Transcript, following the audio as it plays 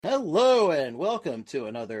Hello and welcome to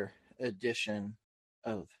another edition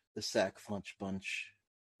of the Sack Flunch Bunch.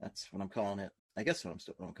 That's what I'm calling it. I guess what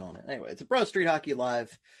I'm calling it. Anyway, it's a Broad Street Hockey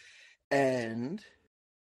Live, and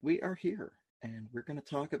we are here, and we're going to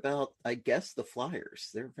talk about, I guess, the Flyers.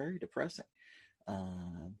 They're very depressing,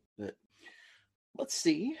 but let's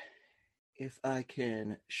see if I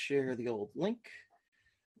can share the old link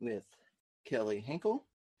with Kelly Hinkle,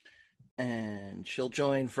 and she'll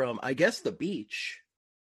join from, I guess, the beach,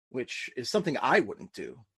 which is something I wouldn't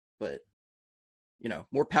do, but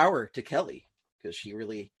more power to Kelly because she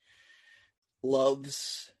really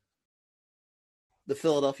loves the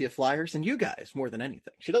Philadelphia Flyers and you guys more than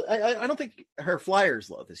anything. I don't think her Flyers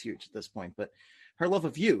love is huge at this point, but her love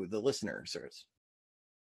of you, the listeners, is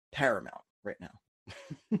paramount right now.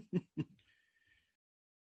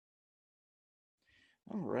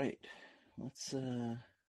 All right, let's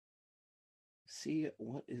see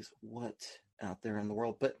what is what out there in the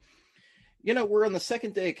world. But we're on the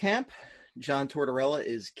second day of camp. John Tortorella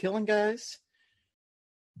is killing guys.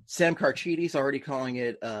 Sam Carchidis already calling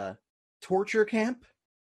it torture camp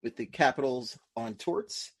with the capitals on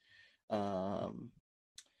torts. Let's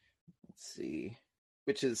see,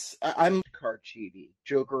 which is I'm Carchidi,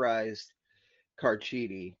 jokerized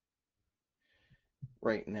Carchidi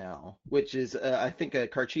right now, which is I think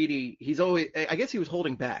Carchidi, he's always, I guess he was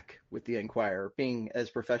holding back with the Enquirer, being as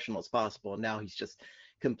professional as possible, and now he's just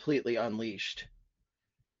completely unleashed.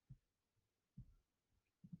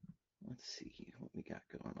 Let's see what we got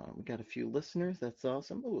going on. We got a few listeners. That's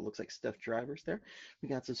awesome. Oh, it looks like Steph Driver's there. We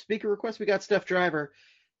got some speaker requests. We got Steph Driver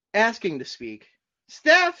asking to speak.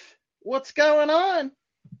 Steph, what's going on?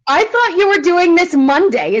 I thought you were doing this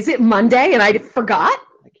Monday. Is it Monday and I forgot?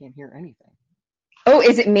 I can't hear anything. Oh,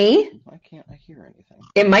 is it me? Why can't I hear anything?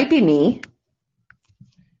 It might be me.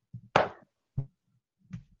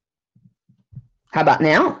 How about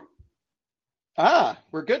now?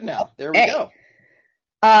 We're good now. There we go.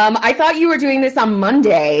 I thought you were doing this on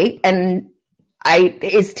Monday, and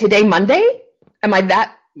is today Monday? Am I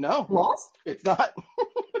that lost? It's not.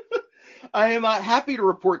 I am happy to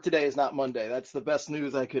report today is not Monday. That's the best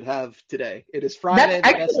news I could have today. It is Friday, the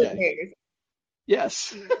best day. News.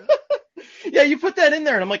 Yes. Yeah, you put that in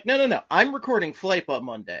there, and I'm like, no. I'm recording Flipe on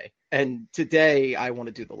Monday, and today I want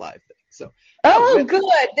to do the live thing. So. Oh, good.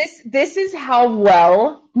 This is how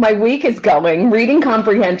well my week is going. Reading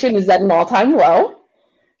comprehension is at an all-time low.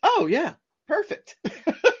 Oh yeah, perfect.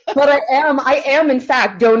 But I am in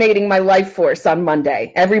fact donating my life force on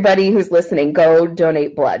Monday. Everybody who's listening, go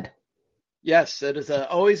donate blood. Yes, it is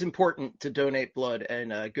always important to donate blood,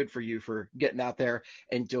 and good for you for getting out there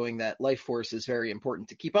and doing that. Life force is very important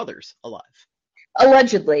to keep others alive.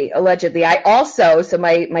 Allegedly. I also, so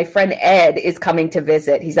my friend Ed is coming to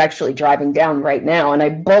visit. He's actually driving down right now, and I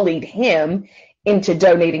bullied him into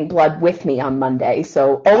donating blood with me on Monday.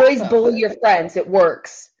 So always bully your friends. It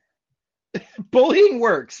works. Bullying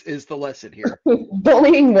works is the lesson here.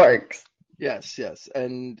 Bullying works. Yes.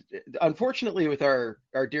 And unfortunately with our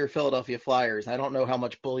dear Philadelphia Flyers, I don't know how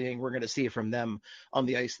much bullying we're going to see from them on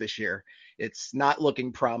the ice this year. It's not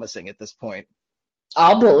looking promising at this point.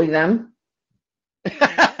 I'll bully them.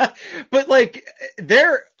 But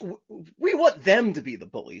we want them to be the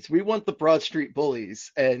bullies. We want the Broad Street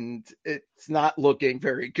bullies, and it's not looking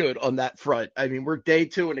very good on that front. I mean, we're day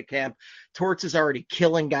 2 in a camp. Torts is already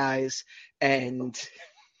killing guys, and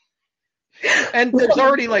there's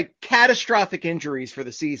already catastrophic injuries for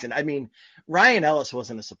the season. I mean, Ryan Ellis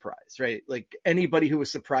wasn't a surprise, right? Like anybody who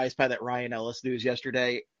was surprised by that Ryan Ellis news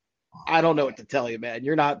yesterday, I don't know what to tell you, man.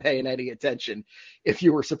 You're not paying any attention if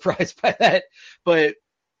you were surprised by that. But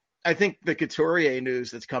I think the Couturier news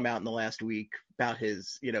that's come out in the last week about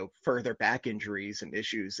his, further back injuries and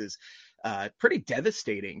issues is pretty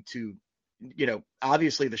devastating to,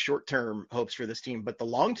 obviously the short-term hopes for this team, but the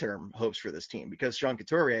long-term hopes for this team, because Sean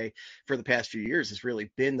Couturier for the past few years has really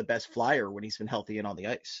been the best Flyer when he's been healthy and on the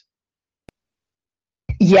ice.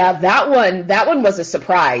 Yeah, that one was a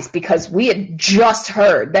surprise because we had just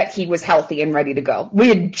heard that he was healthy and ready to go. We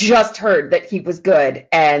had just heard that he was good,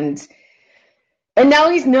 and now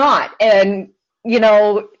he's not. And,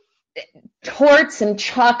 Torts and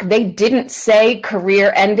Chuck, they didn't say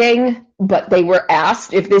career ending, but they were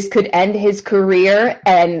asked if this could end his career,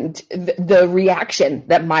 and the reaction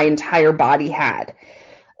that my entire body had.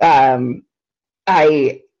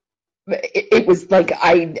 It was like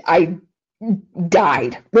I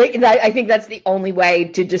died. I think that's the only way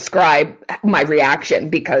to describe my reaction,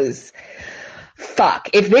 because fuck,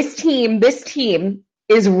 if this team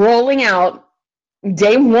is rolling out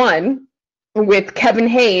day 1 with Kevin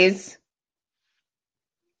Hayes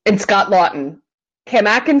and Scott Laughton, Cam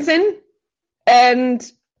Atkinson,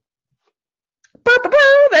 and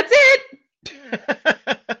That's it.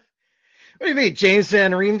 What do you mean, James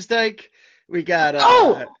Van Riemsdyk? We got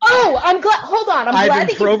I'm glad. Hold on. Ivan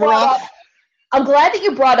Provorov. I'm glad that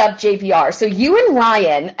you brought up JVR. So you and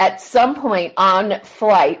Ryan at some point on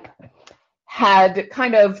Flight had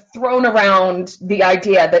kind of thrown around the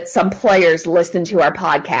idea that some players listen to our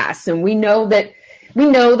podcasts, and we know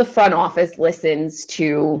the front office listens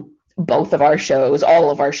to both of our shows, all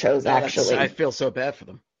of our shows, actually. I feel so bad for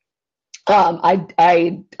them.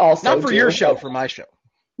 I also not for your show, for my show.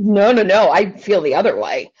 No. I feel the other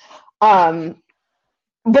way.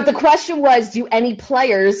 But the question was, do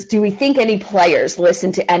we think any players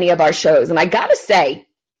listen to any of our shows? And I gotta say,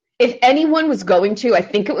 if anyone was going to, I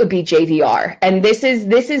think it would be JVR. And this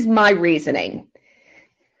is my reasoning.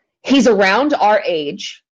 He's around our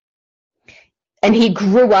age, and he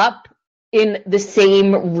grew up in the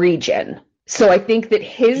same region. So I think that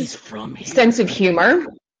his sense of humor,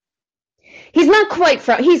 he's not quite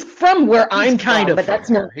from, he's from where I'm from, but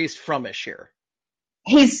that's not. He's fromish here.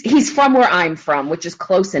 He's from where I'm from, which is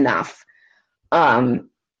close enough. I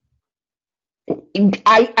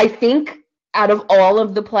think out of all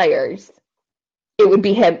of the players, it would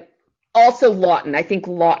be him. Also Lawton. I think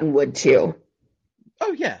Lawton would too.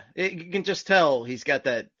 Oh yeah, you can just tell he's got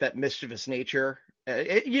that mischievous nature.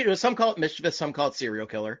 Some call it mischievous, some call it serial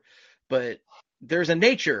killer, but there's a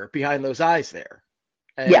nature behind those eyes there.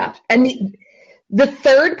 And the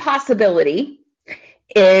third possibility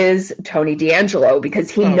is Tony D'Angelo,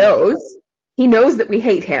 because he knows that we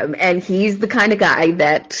hate him, and he's the kind of guy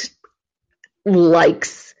that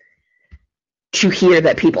likes to hear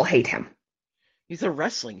that people hate him. He's a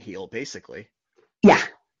wrestling heel, basically. Yeah.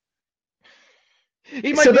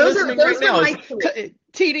 He might be listening right now.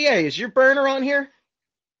 TDA, is your burner on here?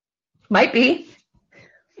 Might be.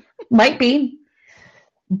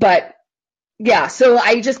 But yeah, so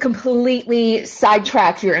I just completely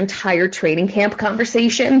sidetracked your entire training camp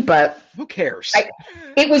conversation, but who cares?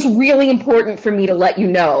 It was really important for me to let you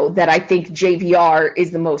know that I think JVR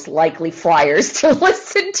is the most likely Flyers to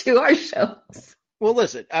listen to our shows. Well,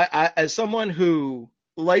 listen, I as someone who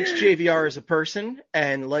likes JVR as a person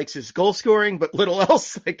and likes his goal scoring, but little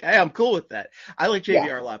else, like, hey, I'm cool with that. I like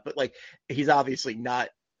JVR a lot, but like, he's obviously not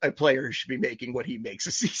a player who should be making what he makes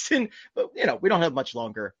a season, but we don't have much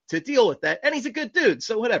longer to deal with that. And he's a good dude,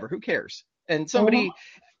 so whatever, who cares? And somebody,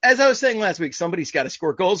 as I was saying last week, somebody's got to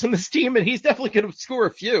score goals on this team, and he's definitely going to score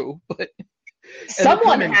a few, but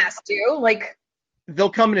someone has to. Like, they'll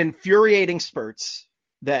come in infuriating spurts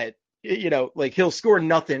that, like, he'll score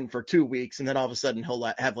nothing for 2 weeks, and then all of a sudden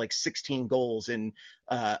he'll have like 16 goals in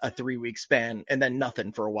a 3-week span, and then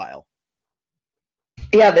nothing for a while.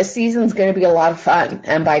 Yeah, this season's going to be a lot of fun.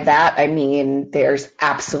 And by that, I mean there's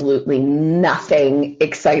absolutely nothing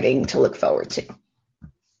exciting to look forward to.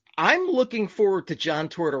 I'm looking forward to John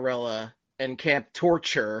Tortorella and Camp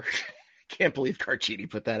Torture. Can't believe Carchidi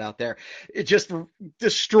put that out there. It just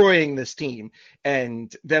destroying this team.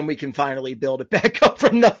 And then we can finally build it back up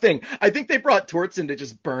from nothing. I think they brought Torts in to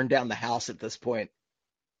just burn down the house at this point.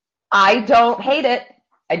 I don't hate it.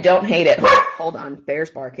 Hold on. Bears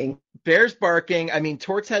barking. I mean,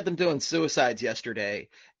 Torts had them doing suicides yesterday.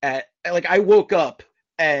 I woke up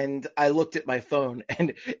and I looked at my phone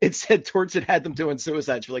and it said Torts had them doing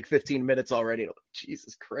suicides for like 15 minutes already. Like,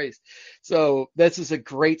 Jesus Christ. So this is a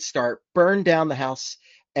great start. Burn down the house,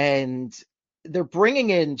 and they're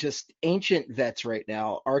bringing in just ancient vets right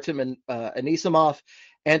now. Artem Anisimov,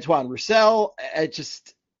 Antoine Roussel.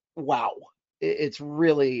 Wow. It's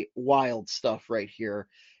really wild stuff right here.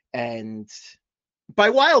 And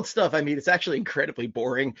by wild stuff, I mean, it's actually incredibly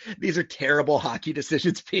boring. These are terrible hockey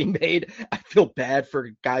decisions being made. I feel bad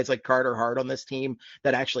for guys like Carter Hart on this team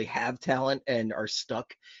that actually have talent and are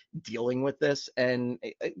stuck dealing with this. And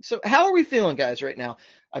so how are we feeling, guys, right now?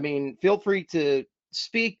 I mean, feel free to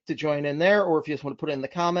speak, to join in there, or if you just want to put it in the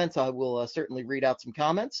comments, I will certainly read out some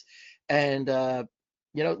comments. And,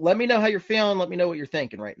 let me know how you're feeling. Let me know what you're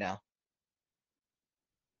thinking right now.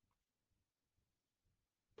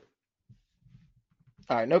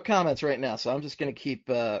 All right, no comments right now, so I'm just going to keep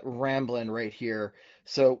rambling right here.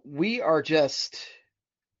 So we are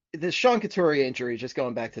the Sean Couturier injury, just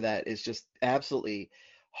going back to that, is just absolutely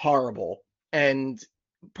horrible. And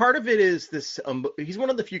part of it is this, he's one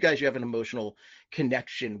of the few guys you have an emotional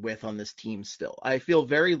connection with on this team still. I feel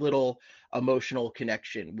very little emotional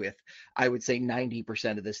connection with, I would say,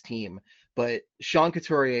 90% of this team. But Sean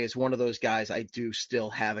Couturier is one of those guys I do still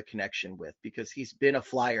have a connection with because he's been a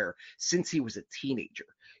Flyer since he was a teenager.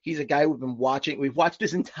 He's a guy we've watched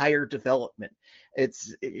his entire development.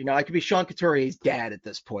 It's, I could be Sean Couturier's dad at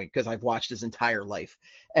this point because I've watched his entire life.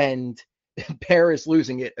 And Bear is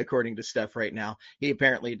losing it, according to Steph right now. He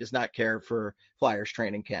apparently does not care for Flyers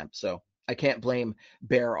training camp, so I can't blame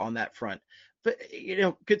Bear on that front. But,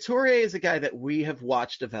 Couturier is a guy that we have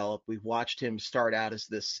watched develop. We've watched him start out as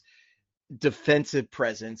this defensive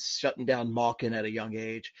presence, shutting down Malkin at a young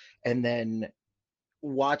age, and then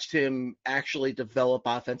watched him actually develop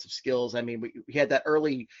offensive skills. I mean, we had that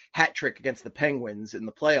early hat trick against the Penguins in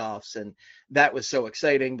the playoffs, and that was so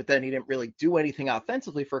exciting. But then he didn't really do anything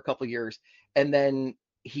offensively for a couple of years, and then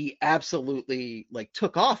he absolutely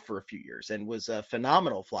took off for a few years and was a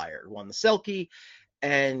phenomenal Flyer. Won the Selke,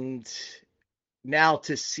 and now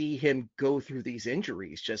to see him go through these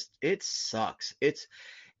injuries, it sucks.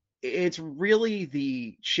 It's really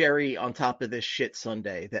the cherry on top of this shit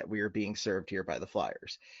sundae that we are being served here by the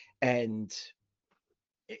Flyers. And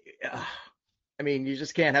I mean, you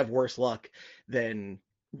just can't have worse luck than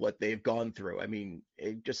what they've gone through. I mean,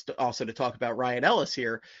 just also to talk about Ryan Ellis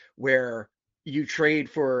here, where you trade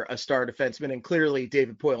for a star defenseman, and clearly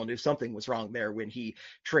David Poile knew something was wrong there when he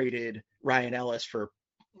traded Ryan Ellis for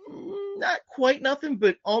not quite nothing,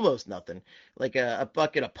 but almost nothing, like a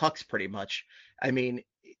bucket of pucks pretty much. I mean,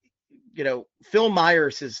 Phil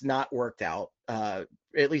Myers has not worked out. At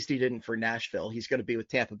least he didn't for Nashville. He's going to be with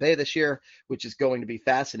Tampa Bay this year, which is going to be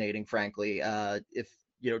fascinating, frankly. If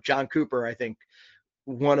John Cooper, I think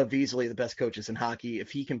one of easily the best coaches in hockey,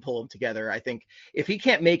 if he can pull them together, I think if he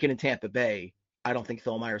can't make it in Tampa Bay, I don't think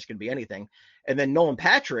Phil Myers can be anything. And then Nolan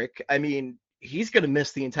Patrick, I mean, he's going to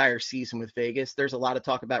miss the entire season with Vegas. There's a lot of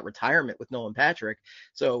talk about retirement with Nolan Patrick.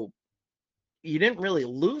 So you didn't really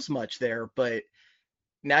lose much there, but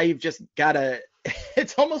now you've just got to –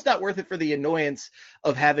 it's almost not worth it for the annoyance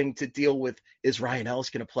of having to deal with, is Ryan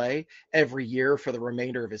Ellis going to play every year for the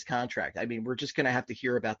remainder of his contract? I mean, we're just going to have to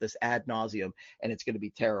hear about this ad nauseum, and it's going to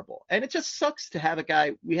be terrible. And it just sucks to have a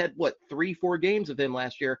guy – we had, 3-4 games of him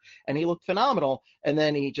last year, and he looked phenomenal, and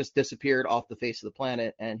then he just disappeared off the face of the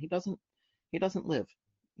planet, and he doesn't live.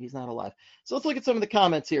 He's not alive. So let's look at some of the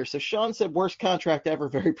comments here. So Sean said, worst contract ever,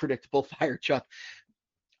 very predictable, fire Chuck.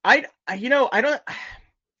 I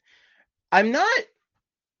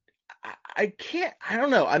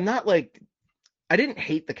didn't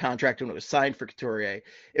hate the contract when it was signed for Couturier.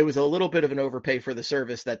 It was a little bit of an overpay for the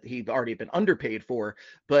service that he'd already been underpaid for.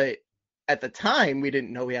 But at the time, we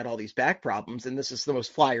didn't know he had all these back problems. And this is the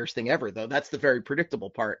most Flyers thing ever, though. That's the very predictable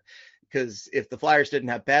part. Because if the Flyers didn't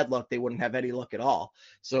have bad luck, they wouldn't have any luck at all.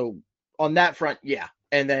 So on that front, yeah.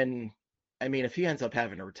 And then, I mean, if he ends up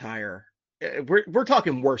having to retire, we're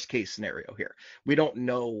talking worst case scenario here. We don't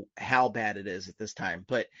know how bad it is at this time,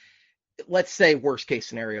 but let's say worst case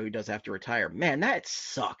scenario, he does have to retire. Man, that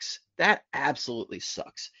sucks. That absolutely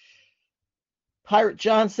sucks. Pirate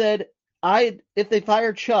John said, if they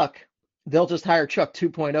fire Chuck, they'll just hire Chuck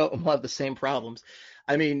 2.0 and we'll have the same problems.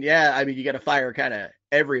 I mean, yeah, you got to fire kind of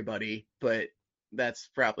everybody, but that's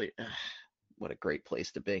probably what a great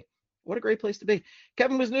place to be. What a great place to be.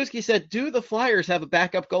 Kevin Wisniewski said, do the Flyers have a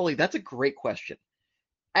backup goalie? That's a great question.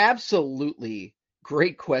 Absolutely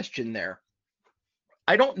great question there.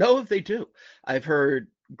 I don't know if they do. I've heard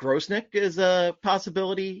Grosnick is a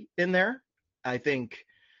possibility in there. I think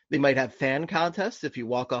they might have fan contests. If you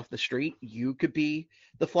walk off the street, you could be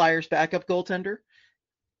the Flyers backup goaltender.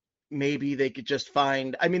 Maybe they could just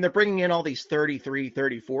find, I mean, they're bringing in all these 33,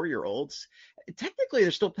 34-year-olds. Technically,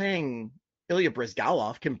 they're still paying Ilya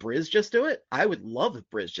Bryzgalov. Can Briz just do it? I would love if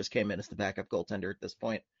Briz just came in as the backup goaltender at this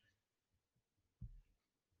point.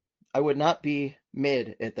 I would not be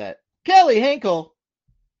mid at that. Kelly Hinkle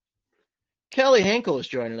is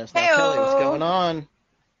joining us now. Hey-o. Kelly, what's going on?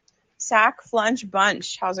 Sack Flunch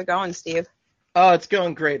Bunch. How's it going, Steve? Oh, it's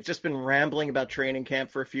going great. Just been rambling about training camp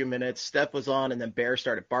for a few minutes. Steph was on, and then Bear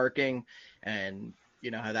started barking, and you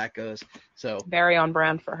know how that goes. So very on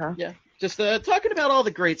brand for her. Yeah, just talking about all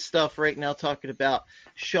the great stuff right now. Talking about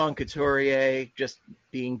Sean Couturier just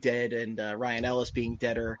being dead, and Ryan Ellis being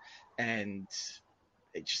deader, and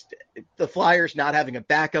the Flyers not having a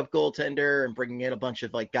backup goaltender and bringing in a bunch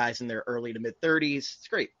of guys in their early to mid 30s. It's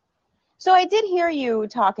great. So I did hear you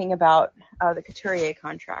talking about the Couturier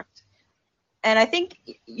contract. And I think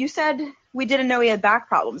you said we didn't know he had back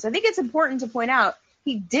problems. I think it's important to point out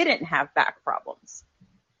he didn't have back problems.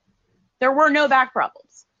 There were no back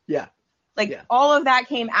problems. Yeah. All of that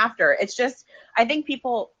came after. It's just, I think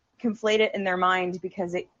people conflate it in their mind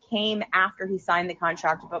because it came after he signed the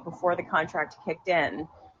contract, but before the contract kicked in.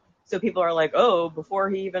 So people are like, oh,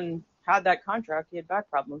 before he even had that contract, he had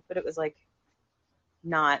back problems. But it was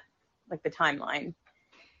not the timeline.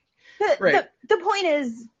 Right. The point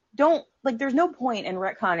is, there's no point in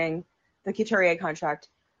retconning the Couturier contract.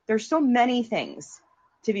 There's so many things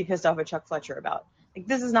to be pissed off at Chuck Fletcher about. Like,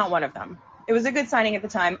 this is not one of them. It was a good signing at the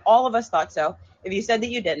time. All of us thought so. If you said that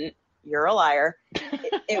you didn't, you're a liar.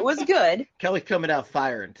 It was good. Kelly coming out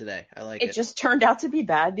firing today. I like it. It just turned out to be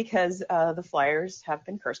bad because the Flyers have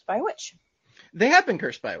been cursed by a witch. They have been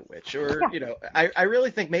cursed by a witch, or, Yeah. I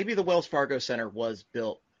really think maybe the Wells Fargo Center was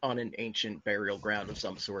built on an ancient burial ground of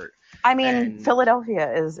some sort. I mean, And-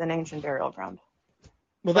 Philadelphia is an ancient burial ground.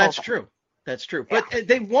 Well, that's true. That's true. Yeah. But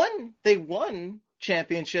they won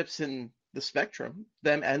championships in the Spectrum,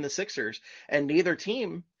 them and the Sixers, and neither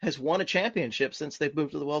team has won a championship since they've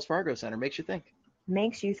moved to the Wells Fargo Center. Makes you think.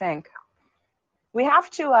 Makes you think. We have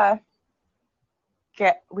to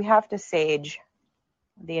sage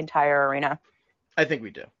the entire arena. I think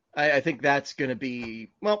we do. I think that's going to be,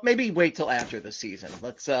 well, maybe wait till after the season.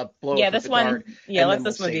 Let's blow Yeah, up this the one. guard, Yeah, and let's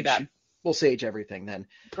then this one be sage. bad. We'll sage everything then.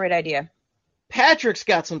 Great idea. Patrick's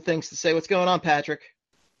got some things to say. What's going on, Patrick?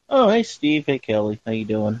 Oh, hey, Steve. Hey, Kelly. How you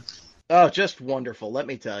doing? Oh, just wonderful. Let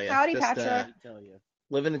me tell you. Howdy, Just, Patrick.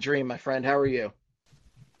 living the dream, my friend. How are you?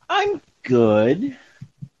 I'm good.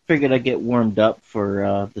 Figured I'd get warmed up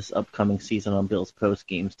for this upcoming season on Bill's Post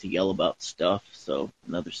Games to yell about stuff. So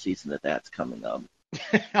another season of that's coming up.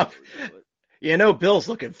 You know, Bill's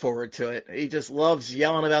looking forward to it. He just loves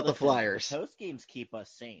yelling about the Flyers. Post Games keep us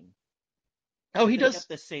sane. Oh, he They does.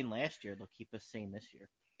 kept us sane last year. They'll keep us sane this year.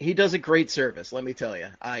 He does a great service. Let me tell you.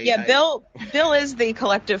 Bill is the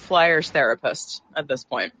collective Flyers therapist at this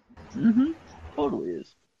point. Mm-hmm. Totally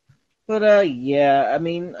is. But, yeah, I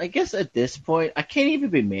mean, I guess at this point, I can't even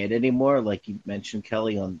be mad anymore. Like you mentioned,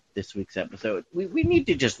 Kelly, on this week's episode. We need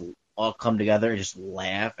to just all come together and just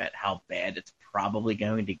laugh at how bad it's probably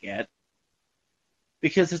going to get.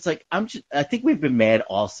 Because it's like, I think we've been mad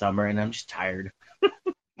all summer, and I'm just tired.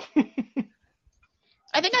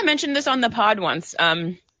 I think I mentioned this on the pod once.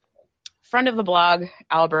 Friend of the blog,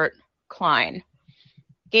 Albert Klein,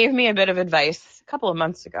 gave me a bit of advice a couple of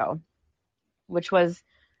months ago, which was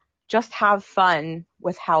just have fun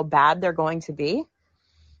with how bad they're going to be.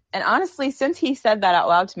 And honestly, since he said that out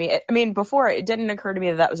loud to me, before it didn't occur to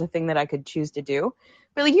me that was a thing that I could choose to do.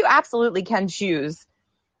 But like, you absolutely can choose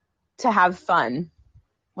to have fun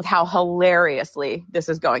with how hilariously this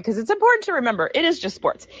is going. Because it's important to remember, it is just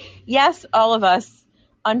sports. Yes, all of us,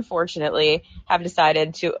 unfortunately, have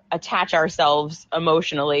decided to attach ourselves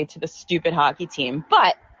emotionally to the stupid hockey team.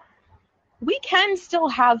 But we can still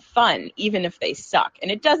have fun, even if they suck.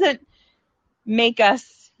 And it doesn't make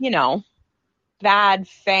us, bad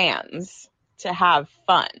fans to have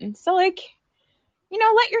fun. So,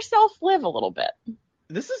 let yourself live a little bit.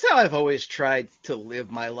 This is how I've always tried to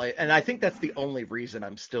live my life. And I think that's the only reason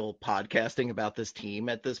I'm still podcasting about this team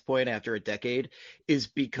at this point after a decade, is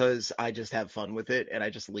because I just have fun with it and I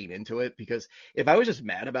just lean into it. Because if I was just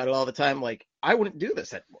mad about it all the time, I wouldn't do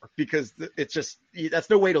this anymore, because it's just, that's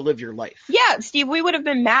no way to live your life. Yeah, Steve, we would have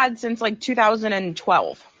been mad since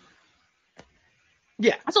 2012.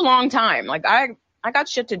 Yeah. That's a long time. I got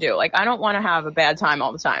shit to do. I don't want to have a bad time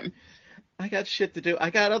all the time. I got shit to do. I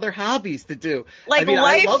got other hobbies to do. Life.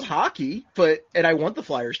 I love hockey, and I want the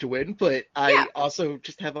Flyers to win, but I also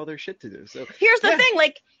just have other shit to do. So here's the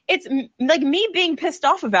thing, it's me being pissed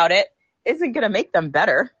off about it isn't going to make them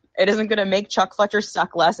better. It isn't going to make Chuck Fletcher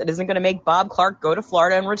suck less. It isn't going to make Bob Clark go to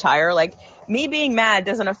Florida and retire. Me being mad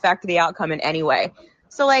doesn't affect the outcome in any way.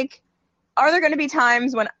 So, are there going to be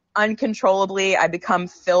times when uncontrollably I become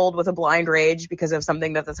filled with a blind rage because of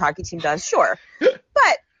something that this hockey team does? Sure.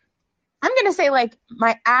 But I'm going to say,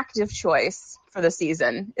 my active choice for the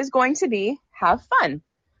season is going to be have fun.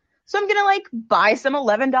 So I'm going to, buy some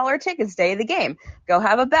 $11 tickets day of the game, go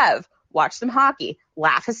have a bev, watch some hockey,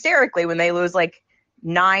 laugh hysterically when they lose,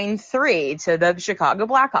 9-3 to the Chicago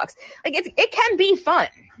Blackhawks. It can be fun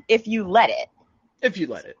if you let it. If you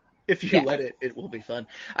let it. It will be fun.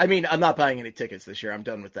 I'm not buying any tickets this year. I'm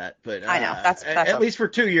done with that. But I know. That's at least for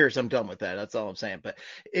 2 years, I'm done with that. That's all I'm saying. But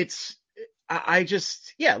I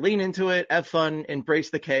just, lean into it, have fun, embrace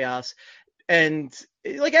the chaos. And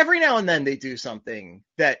every now and then they do something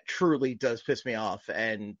that truly does piss me off.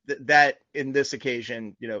 And that in this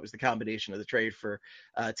occasion, it was the combination of the trade for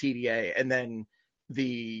TDA and then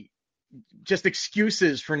the just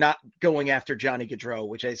excuses for not going after Johnny Gaudreau,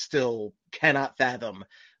 which I still cannot fathom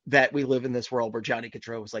that we live in this world where Johnny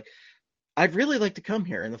Gaudreau was like, I'd really like to come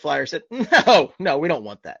here. And the Flyers said, no, we don't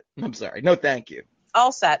want that. I'm sorry. No, thank you.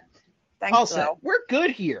 All set. Thanks, All set. We're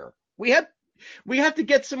good here. We have to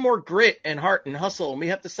get some more grit and heart and hustle, and we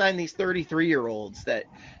have to sign these 33-year-olds that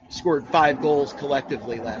scored 5 goals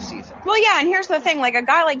collectively last season. Well, yeah, and here's the thing. A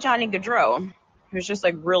guy like Johnny Gaudreau, who's just,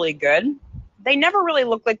 really good, they never really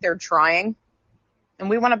look like they're trying, and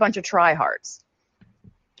we want a bunch of tryhards.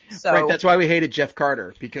 So Right, that's why we hated Jeff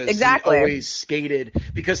Carter, because Exactly. he always skated,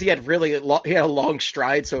 because he had he had a long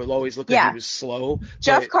stride, so it always looked like Yeah. he was slow.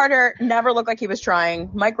 Jeff but- Carter never looked like he was trying.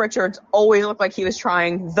 Mike Richards always looked like he was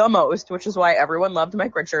trying the most, which is why everyone loved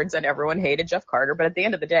Mike Richards and everyone hated Jeff Carter. But at the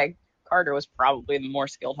end of the day, Carter was probably the more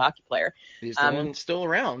skilled hockey player. He's the one still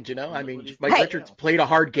around, you know? I mean, Mike Hey. Richards played a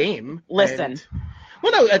hard game. Listen. and-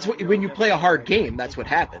 Well, no, that's when you play a hard game, that's what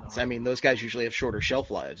happens. I mean, those guys usually have shorter shelf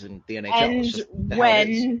lives in the NHL. And It's just how it is.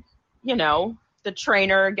 when, you know, the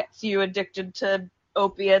trainer gets you addicted to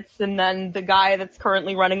opiates and then the guy that's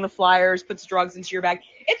currently running the Flyers puts drugs into your bag,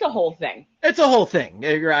 it's a whole thing. It's a whole thing. I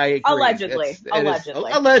agree. Allegedly. It is-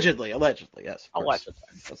 Allegedly. allegedly, yes. of course. Allegedly.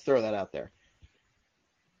 Let's throw that out there.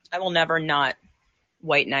 I will never not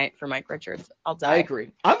white knight for Mike Richards. I'll die. I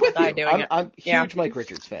agree. I'm with Die you. doing it. I'm a Yeah. huge Mike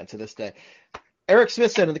Richards fan to this day. Eric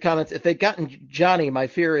Smith said in the comments, if they'd gotten Johnny, my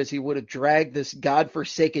fear is he would have dragged this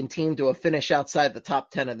godforsaken team to a finish outside the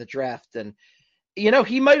top 10 of the draft. And, you know,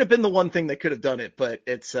 he might have been the one thing that could have done it, but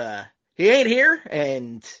it's he ain't here,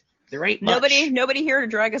 and there ain't much. Nobody here to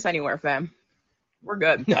drag us anywhere, fam. We're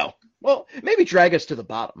good. No. Well, maybe drag us to the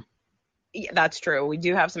bottom. Yeah, that's true. We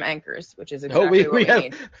do have some anchors, which is exactly we what we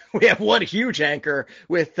need. have one huge anchor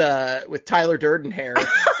with Tyler Durden hair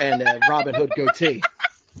and Robin Hood goatee.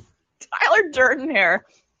 Tyler Durden hair.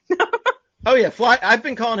 Oh yeah, I've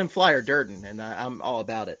been calling him Flyer Durden, and I'm all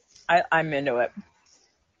about it. I'm into it.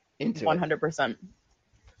 Into it. 100%.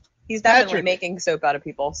 He's definitely Patrick. making soap out of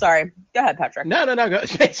people. Sorry. Go ahead, Patrick. No.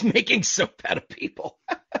 It's making soap out of people.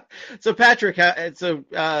 So Patrick,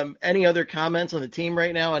 any other comments on the team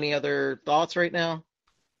right now? Any other thoughts right now?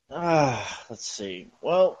 Let's see.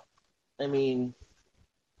 Well, I mean,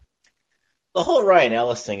 the whole Ryan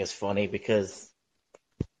Ellis thing is funny because,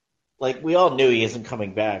 like, we all knew he isn't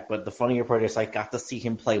coming back, but the funnier part is I got to see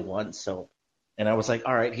him play once, and I was like,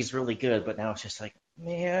 all right, he's really good, but now it's just like,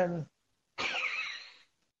 man.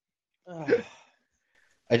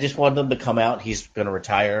 I just want him to come out. He's going to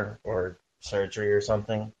retire or surgery or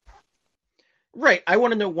something. Right. I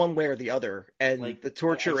want to know one way or the other. And Like, the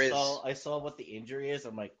torture I saw what the injury is.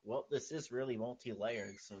 I'm like, well, this is really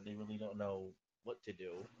multi-layered, so they really don't know what to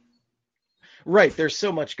do. Right, there's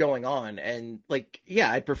so much going on, and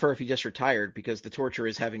I'd prefer if he just retired, because the torture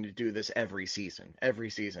is having to do this every season.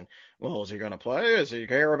 Well, is he going to play? Does he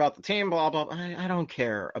care about the team? Blah blah. I don't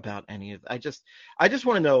care about any of. I just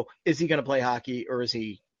want to know: is he going to play hockey, or is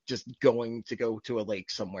he just going to go to a lake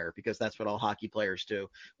somewhere? Because that's what all hockey players do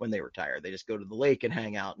when they retire. They just go to the lake and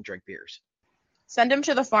hang out and drink beers. Send him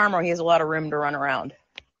to the farm where he has a lot of room to run around.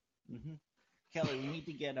 Mm-hmm. Kelly, we need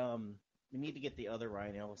to get the other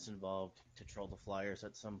Ryan Ellis involved to troll the Flyers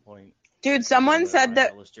at some point. Dude, someone said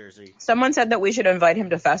that we should invite him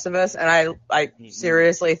to Festivus, and I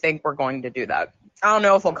seriously think we're going to do that. I don't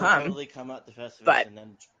know if he'll come. Totally come out to Festivus but- and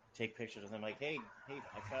then take pictures of him like, hey,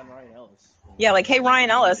 I found Ryan Ellis. Yeah, like, hey, Ryan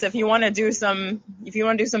Ellis, if you want to do some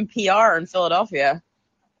PR in Philadelphia,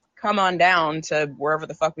 come on down to wherever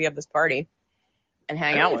the fuck we have this party and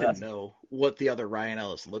hang out with I us. don't even know what the other Ryan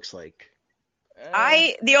Ellis looks like.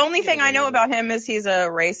 The only thing I know about him is he's a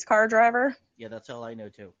race car driver, Yeah, that's all I know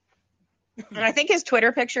too. and I think his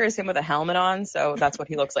Twitter picture is him with a helmet on, so that's what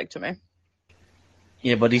he looks like to me.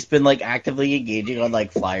 Yeah, but he's been like actively engaging on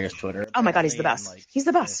like Flyers Twitter. Oh my God, he's the apparently, best. and, He's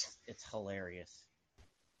the best. It's hilarious.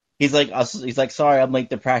 He's like, sorry, I'm late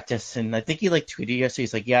to practice, and I think he like tweeted yesterday.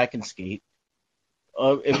 He's like, yeah, I can skate.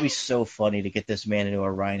 It'd be so funny to get this man into a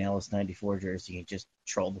Ryan Ellis 94 jersey and just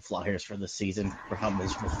troll the Flyers for the season for how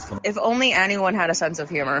miserable it's going to be. If only anyone had a sense of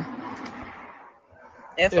humor.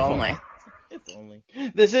 If only. If only.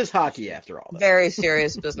 This is hockey after all. Though. Very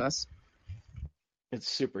serious business. It's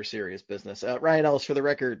super serious business. Ryan Ellis, for the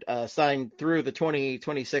record, signed through the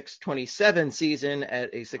 2026-27 season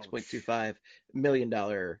at a $6.25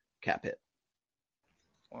 million cap hit.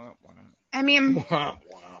 I mean,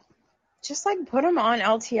 just like put him on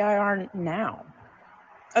LTIR now.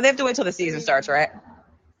 Oh, they have to wait till the season starts, right?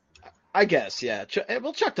 I guess, yeah.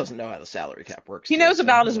 Chuck doesn't know how the salary cap works. He knows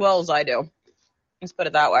about as well as I do. Let's put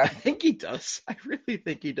it that way. I think he does. I really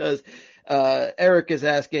think he does. Eric is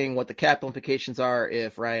asking what the cap implications are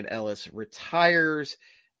if Ryan Ellis retires.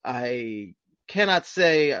 I cannot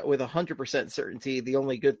say with 100% certainty. The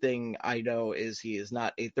only good thing I know is he is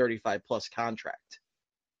not a 35-plus contract.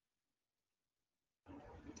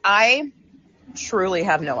 I truly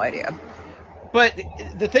have no idea. But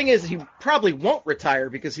the thing is, he probably won't retire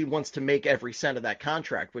because he wants to make every cent of that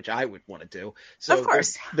contract, which I would want to do. So of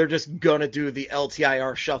course. they're just going to do the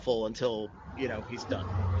LTIR shuffle until, he's done.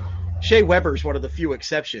 Shea Weber's one of the few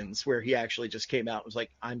exceptions where he actually just came out and was like,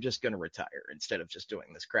 I'm just going to retire instead of just doing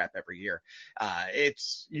this crap every year.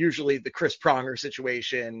 It's usually the Chris Pronger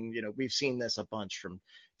situation. We've seen this a bunch from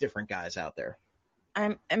different guys out there.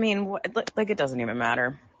 I mean, like, it doesn't even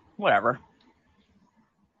matter. Whatever.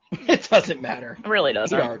 It doesn't matter. It really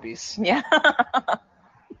doesn't. Eat Arby's. Yeah.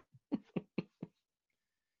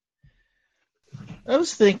 I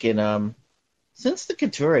was thinking, since the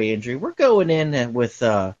Couture injury, we're going in with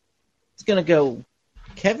it's going to go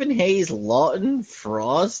Kevin Hayes, Lawton,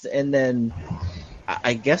 Frost, and then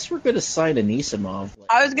I guess we're going to sign Anisimov.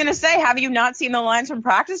 I was going to say, have you not seen the lines from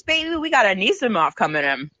practice, baby? We got Anisimov coming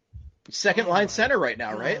in. Second line center right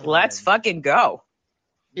now, right? Let's fucking go.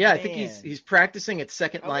 Yeah, I think he's practicing at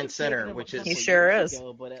second line center, which is... He sure is.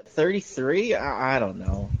 But at 33, I don't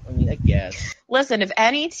know. I mean, I guess. Listen, if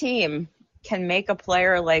any team can make a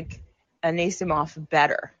player like Anisimov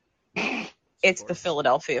better, it's the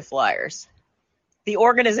Philadelphia Flyers. The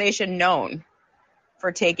organization known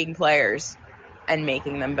for taking players and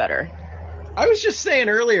making them better. I was just saying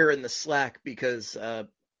earlier in the Slack because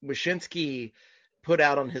Wyshynski put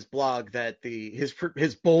out on his blog that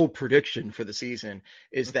his bold prediction for the season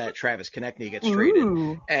is that Travis Konechny gets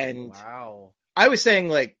traded. And wow. I was saying,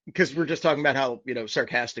 like, because we're just talking about how,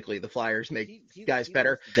 sarcastically the Flyers make guys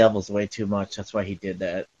better. Devils way too much. That's why he did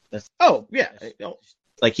that.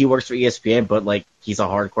 Like, he works for ESPN, but, like, he's a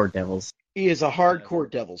hardcore Devils. He is a hardcore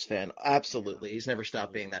Devils fan. Absolutely. He's never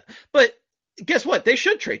stopped being that. But guess what? They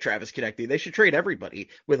should trade Travis Konechny. They should trade everybody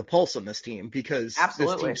with a pulse on this team because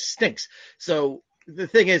this team stinks. So the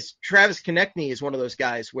thing is, Travis Konechny is one of those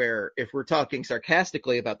guys where if we're talking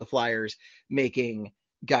sarcastically about the Flyers making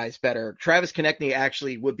guys better, Travis Konechny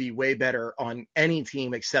actually would be way better on any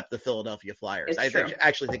team except the Philadelphia Flyers. I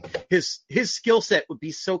actually think his skill set would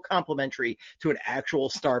be so complementary to an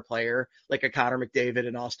actual star player like a Connor McDavid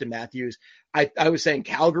and Austin Matthews. I was saying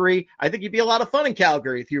Calgary. I think he'd be a lot of fun in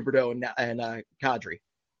Calgary with Huberdeau and Kadri.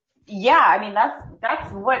 Yeah, I mean,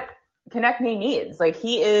 that's what Konechny needs. Like,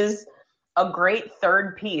 he is a great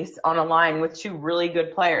third piece on a line with two really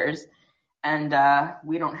good players, and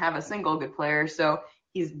we don't have a single good player, so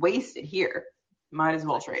he's wasted here. Might as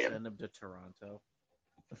well trade him. Send him to Toronto.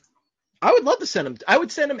 I would love to send him. I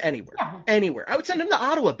would send him anywhere. Yeah. Anywhere. I would send him to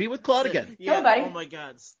Ottawa. Be with Claude again. Yeah, buddy. Oh, my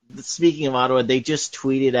God. Speaking of Ottawa, they just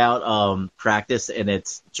tweeted out practice, and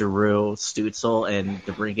it's Giroux, Stützle, and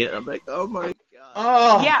DeBrincat. I'm like, oh, my God.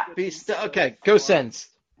 Oh, yeah. Okay, go Sens.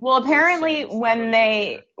 Well, apparently when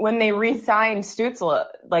they re-signed Stützle,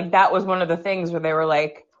 like, that was one of the things where they were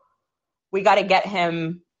like, we got to get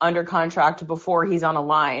him under contract before he's on a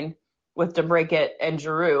line with DeBrincat and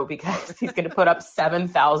Giroux because he's going to put up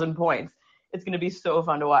 7,000 points. It's going to be so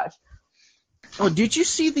fun to watch. Oh, did you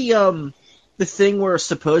see the thing where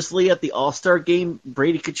supposedly at the All-Star game,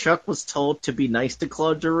 Brady Tkachuk was told to be nice to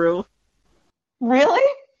Claude Giroux? Really?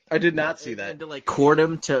 I did not see that. And to, like, court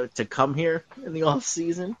him to come here in the off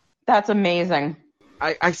season. That's amazing.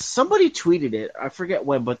 I somebody tweeted it. I forget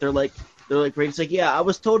when, but they're like Brady's like, yeah, I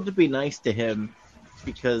was told to be nice to him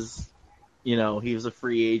because, he was a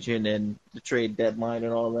free agent and the trade deadline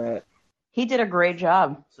and all that. He did a great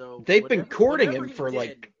job. So they've been courting him for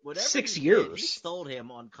like 6 years. He sold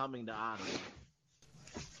him on coming to Ottawa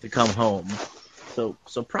to come home. So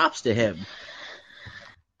props to him.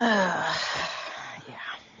 Yeah.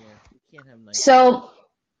 So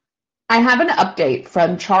I have an update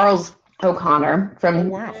from Charles O'Connor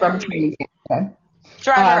from training camp.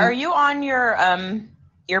 Driver, are you on your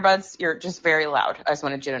earbuds? You're just very loud. I just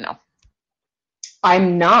wanted you to know.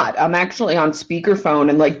 I'm not. I'm actually on speakerphone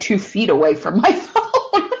and like 2 feet away from my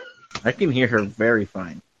phone. I can hear her very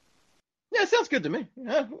fine. Yeah, it sounds good to me.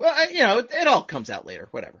 Well, it all comes out later.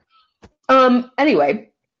 Whatever. Anyway,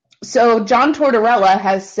 so John Tortorella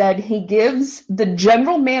has said he gives the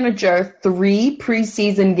general manager 3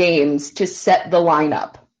 preseason games to set the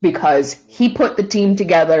lineup because he put the team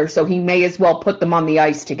together, so he may as well put them on the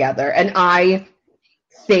ice together. And I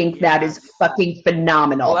think that is fucking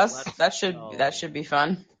phenomenal. Well, that should be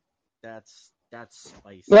fun. That's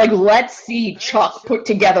spicy. Like, let's see Chuck put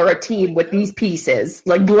together a team with these pieces.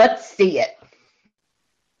 Like, let's see it.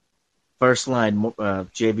 First line,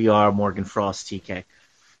 JVR, Morgan Frost, TK.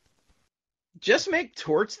 Just make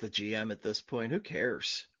Torts the GM at this point. Who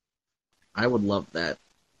cares? I would love that.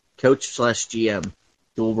 Coach/GM,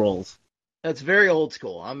 dual roles. That's very old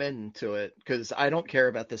school. I'm into it because I don't care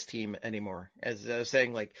about this team anymore. As I was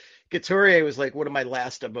saying, like, Couturier was like one of my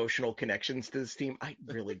last emotional connections to this team. I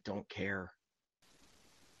really don't care.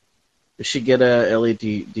 We should get a Ellie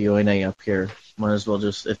Dioine up here. Might as well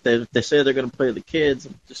just, if they say they're going to play the kids,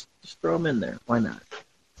 just throw them in there. Why not?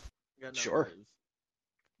 Sure.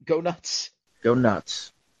 Go nuts. Go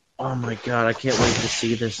nuts. Oh my god, I can't wait to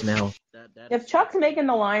see this now. If Chuck's making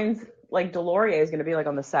the lines, like Delorier is going to be like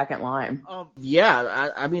on the second line. Yeah,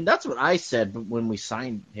 I mean, that's what I said when we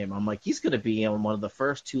signed him. I'm like, he's going to be on one of the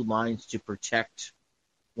first two lines to protect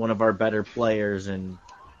one of our better players and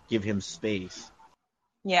give him space.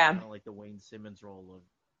 Yeah. Kind of like the Wayne Simmons role of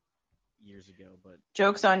years ago, but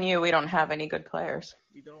Joke's on you. We don't have any good players.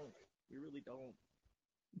 we don't. We really don't.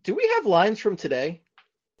 Do we have lines from today?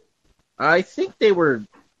 I think they were.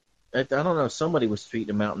 I don't know. Somebody was tweeting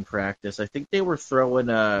them out in practice. I think they were throwing.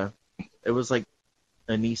 It was like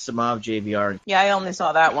Anisimov, JVR. Yeah, I only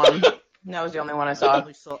saw that one. That was the only one I I saw.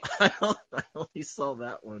 only saw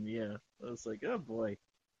that one. Yeah, I was like, oh boy.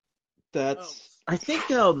 That's I think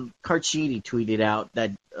Carchidi tweeted out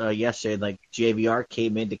that yesterday, like JVR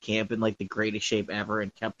came into camp in like the greatest shape ever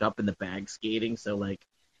and kept up in the bag skating. So like,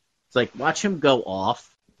 it's like watch him go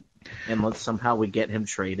off, and let's somehow we get him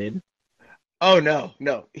traded. oh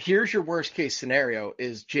no. Here's your worst case scenario: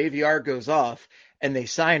 is JVR goes off and they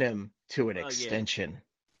sign him to an Oh, yeah. extension.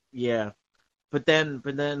 Yeah, but then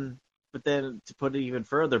to put it even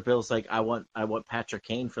further, Bill's like, I want Patrick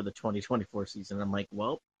Kane for the 2024 season. I'm like,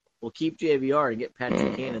 well, we'll keep JVR and get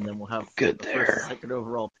Patrick Kane, and then we'll have Good the there. first, second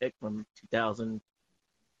overall pick from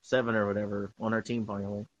 2007 or whatever on our team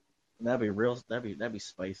finally. And that'd be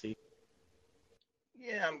spicy.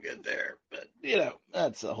 Yeah, I'm good there, but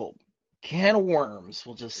that's a whole can of worms.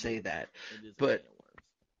 We'll just say that. It is a But- can of worms.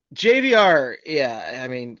 JVR, yeah, I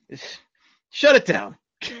mean, shut it down.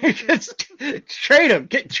 Just trade him.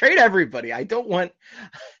 Trade everybody. I don't want.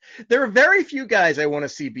 There are very few guys I want to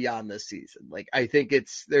see beyond this season. Like, I think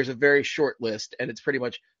there's a very short list, and it's pretty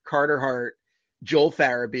much Carter Hart, Joel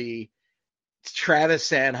Farabee, Travis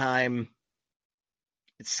Sanheim,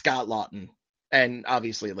 it's Scott Lawton, and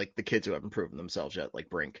obviously like the kids who haven't proven themselves yet, like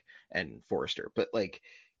Brink and Forrester. But like,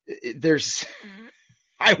 there's,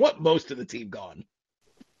 I want most of the team gone.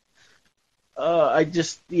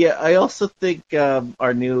 I also think our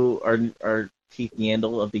Keith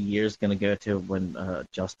Yandel of the year is going to go to when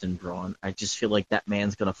Justin Braun. I just feel like that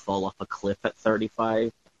man's going to fall off a cliff at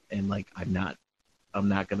 35, and like I'm not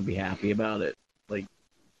going to be happy about it. Like,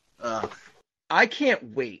 I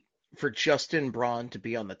can't wait for Justin Braun to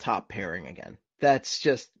be on the top pairing again. That's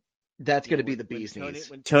going to be the bee's knees.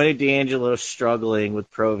 When Tony D'Angelo's struggling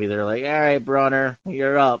with Provy, they're like, all right, Bronner,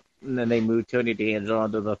 you're up. And then they move Tony D'Angelo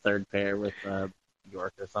onto the third pair with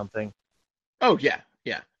York or something. Oh yeah.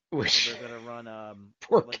 So they're going to run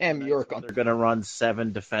Poor Cam York on. They're going to run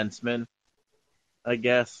 7 defensemen, I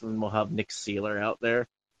guess, and we'll have Nick Seeler out there.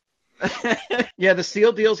 Yeah, the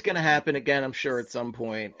Seal deal's going to happen again, I'm sure, at some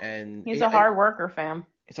point. And He's a hard worker, fam.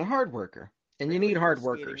 He's a hard worker, and you need hard Skating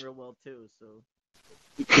workers. real well too, so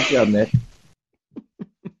good job, Nick.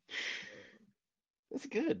 That's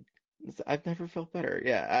good. I've never felt better.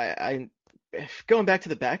 Yeah, I going back to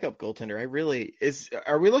the backup goaltender.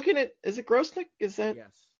 Are we looking at? Is it Grosnick? Is that Yes.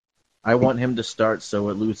 I want him to start so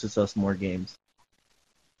it loses us more games.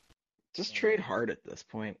 just trade Hart at this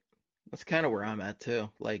point? That's kind of where I'm at too.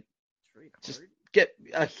 Like, Just- Hard. get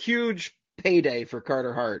a huge payday for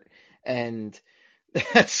Carter Hart, and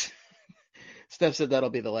that's. Steph said that'll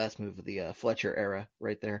be the last move of the Fletcher era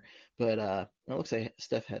right there. But it looks like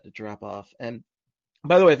Steph had to drop off. And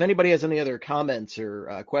by the way, if anybody has any other comments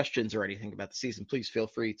or questions or anything about the season, please feel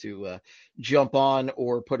free to jump on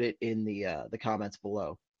or put it in the comments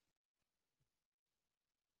below.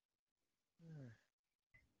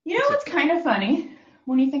 You know what's kind of funny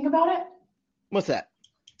when you think about it? What's that?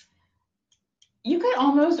 You could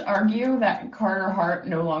almost argue that Carter Hart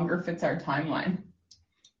no longer fits our timeline.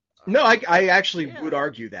 No, I actually Yeah. would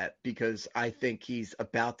argue that because I think he's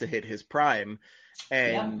about to hit his prime.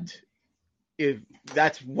 And if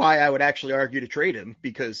that's why I would actually argue to trade him,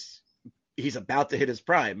 because he's about to hit his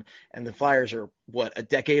prime and the Flyers are, what, a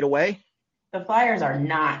decade away? The Flyers are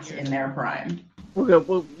not in their prime.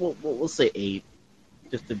 We'll say 8,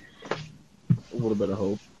 just a little bit of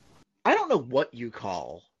hope. I don't know what you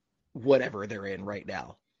call whatever they're in right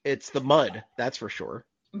now. It's the mud, that's for sure.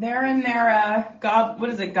 They're in their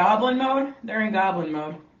goblin mode? They're in goblin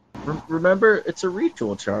mode. Remember, it's a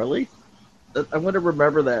ritual, Charlie. I'm going to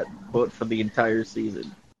remember that quote for the entire season.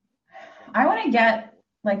 I want to get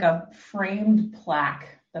like a framed plaque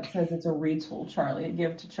that says it's a ritual, Charlie, to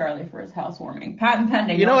give to Charlie for his housewarming. Patent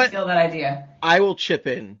pending. You know Don't what? steal that idea. I will chip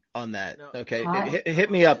in on that. No. Okay, Hi. hit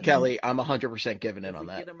me up, Kelly. I'm 100% giving in on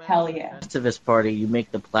that. Hell yeah. Festivus party, you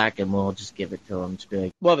make the plaque and we'll just give it to him. Just be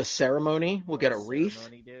like, We'll have a ceremony. We'll get a wreath.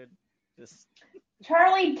 ceremony, dude. Just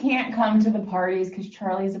Charlie can't come to the parties because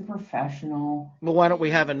Charlie's a professional. Well, why don't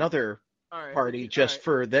we have another party just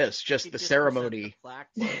for this, just the ceremony.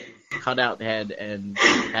 Cut out head and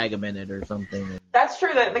tag him in it or something. That's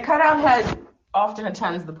true. The cutout head often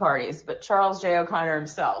attends the parties, but Charles J. O'Connor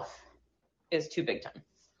himself is too big time.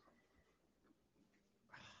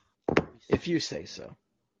 If you say so.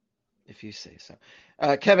 If you say so.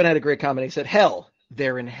 Kevin had a great comment. He said, hell,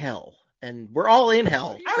 they're in hell. And we're all in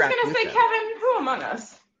hell. I was going to say, them. Kevin, who among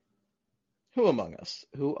us? Who among us?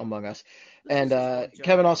 Who among us? And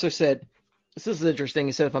Kevin also said, this is interesting.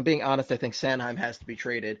 He said, if I'm being honest, I think Sanheim has to be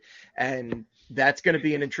traded. And that's going to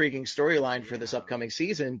be an intriguing storyline for this upcoming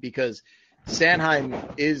season because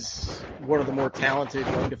Sanheim is one of the more talented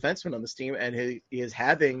young defensemen on this team, and he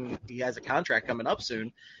has a contract coming up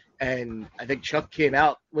soon. And I think Chuck came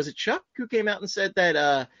out. Was it Chuck who came out and said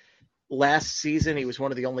that last season he was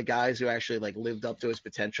one of the only guys who actually lived up to his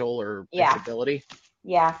potential or his ability?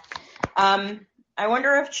 Yeah. I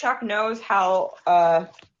wonder if Chuck knows how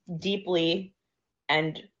deeply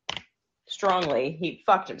and strongly he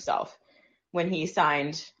fucked himself when he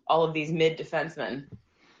signed all of these mid defensemen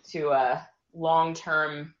to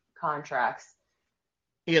long-term contracts.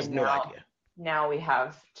 He has no idea. Now we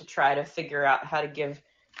have to try to figure out how to give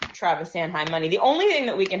Travis Sanheim money. The only thing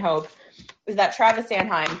that we can hope is that Travis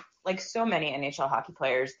Sanheim, like so many NHL hockey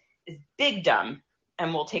players, is big dumb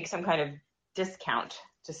and will take some kind of discount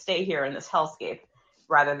to stay here in this hellscape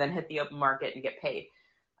rather than hit the open market and get paid.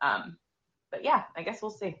 But yeah, I guess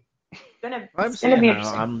we'll see. It's gonna be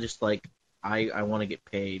interesting. I'm just I want to get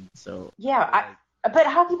paid, so yeah. But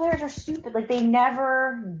hockey players are stupid. They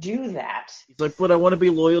never do that. He's like, but I want to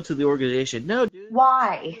be loyal to the organization. No, dude.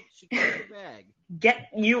 Why? She got your bag.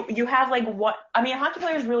 You have what? I mean, hockey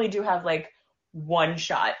players really do have one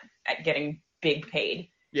shot at getting big paid.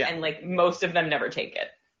 Yeah. And most of them never take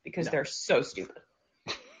it because they're so stupid.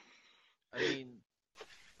 I mean,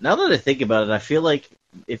 now that I think about it, I feel like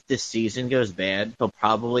if this season goes bad, he'll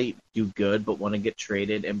probably do good, but want to get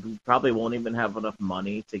traded, and we probably won't even have enough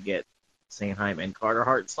money to get Sanheim and Carter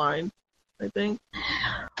Hart signed, I think.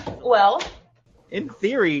 Well, in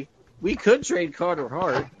theory, we could trade Carter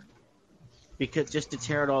Hart because just to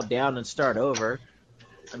tear it all down and start over.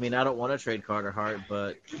 I mean, I don't want to trade Carter Hart,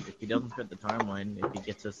 but if he doesn't fit the timeline, if he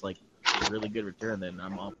gets us a really good return, then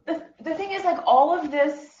I'm off. The thing is, all of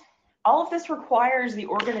this requires the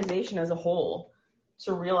organization as a whole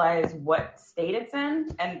to realize what state it's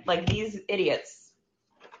in, and these idiots,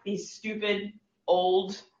 these stupid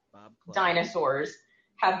old dinosaurs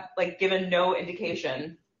have given no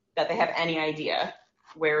indication that they have any idea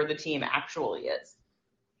where the team actually is.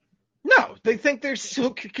 No, they think they're still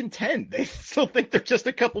contend. They still think they're just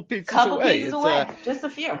a couple pieces away. Just a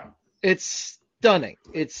few. It's stunning.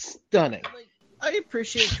 It's stunning. I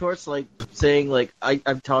appreciate Torts saying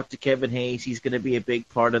I've talked to Kevin Hayes. He's going to be a big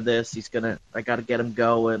part of this. I got to get him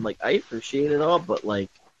going. I appreciate it all, but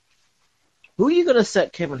who are you going to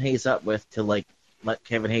set Kevin Hayes up with to let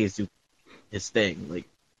Kevin Hayes do his thing?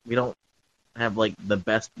 We don't have the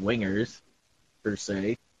best wingers per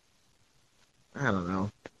se. I don't know.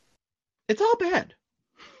 It's all bad.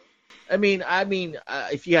 I mean,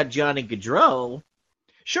 if you had Johnny Gaudreau,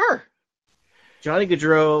 sure. Johnny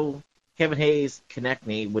Gaudreau, Kevin Hayes,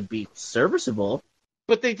 Konechny would be serviceable.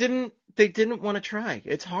 But they didn't want to try.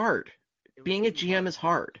 It's hard. Being a GM is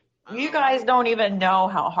hard. You guys don't even know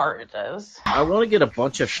how hard it is. I want to get a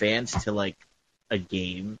bunch of fans to a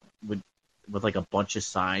game with a bunch of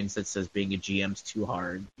signs that says being a GM's too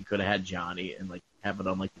hard. You could have had Johnny and have it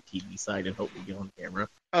on the TV side and hope we get on camera.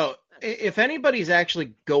 Oh, if anybody's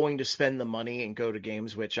actually going to spend the money and go to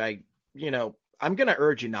games, which I'm going to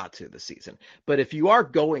urge you not to this season. But if you are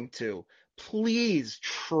going to, please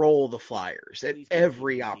troll the Flyers at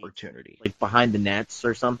every opportunity. Behind the nets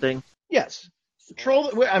or something? Yes.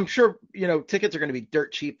 Troll. I'm sure, tickets are going to be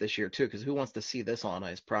dirt cheap this year, too, because who wants to see this on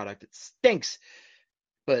ice product? It stinks.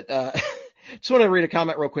 But just want to read a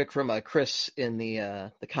comment real quick from Chris in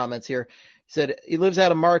the comments here. He said he lives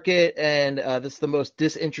out of Market, and this is the most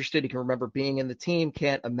disinterested he can remember being in the team.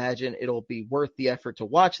 Can't imagine it'll be worth the effort to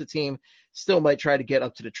watch the team. Still might try to get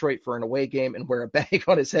up to Detroit for an away game and wear a bag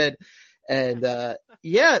on his head. And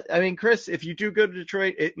yeah, I mean, Chris, if you do go to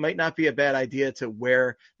Detroit, it might not be a bad idea to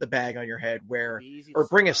wear the bag on your head, or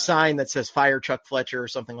bring a sign that says "Fire Chuck Fletcher" or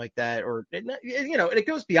something like that. Or it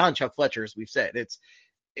goes beyond Chuck Fletcher, as we've said.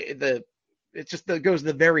 It goes to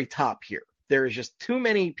the very top here. There is just too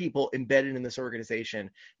many people embedded in this organization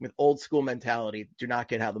with old school mentality do not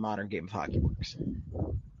get how the modern game of hockey works.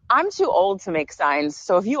 I'm too old to make signs,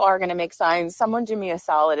 so if you are going to make signs, someone do me a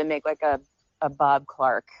solid and make a Bob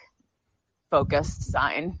Clark focused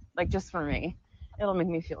sign, just for me. It'll make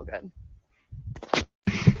me feel good.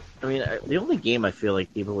 I mean, the only game I feel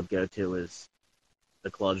like people would go to is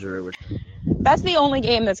the Claude Giroux. That's the only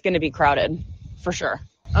game that's going to be crowded, for sure.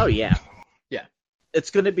 Oh yeah, Yeah.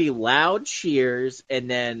 It's going to be loud cheers, and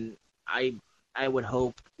then I would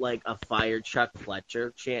hope like a fire Chuck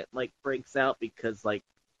Fletcher chant like breaks out, because like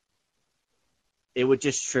it would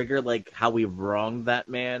just trigger like how we wronged that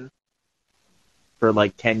man for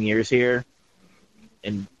like 10 years here,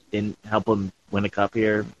 and didn't help him win a cup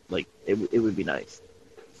here. Like it would be nice.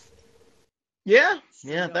 Yeah,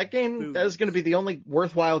 that game, that is going to be the only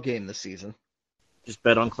worthwhile game this season. Just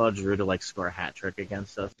bet on Claude Giroux to like score a hat trick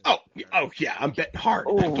against us. Oh yeah, I'm betting hard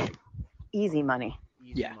in that game. Easy money.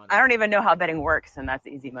 Yeah. I don't even know how betting works, and that's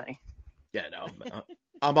easy money. Yeah, no,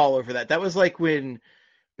 I'm all over that. That was like when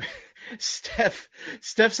Steph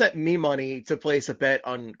sent me money to place a bet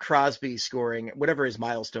on Crosby scoring whatever his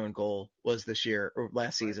milestone goal was this year or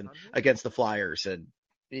last season against the Flyers, and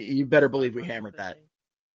you better believe we hammered that.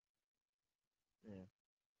 Yeah.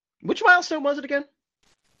 Which milestone was it again?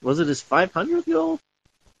 Was it his 500th goal?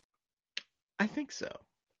 I think so.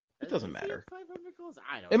 It doesn't matter. 500 goals?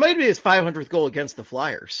 I don't It might be his 500th goal against the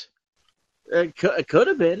Flyers. It could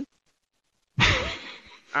have been.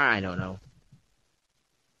 I don't know.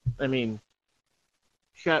 I mean,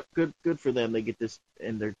 good for them. They get this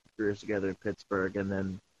in their careers together in Pittsburgh, and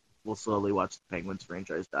then we'll slowly watch the Penguins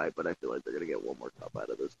franchise die. But I feel like they're going to get one more cup out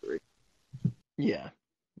of those three. Yeah.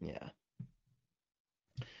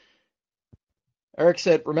 Eric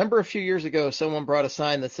said, remember a few years ago, someone brought a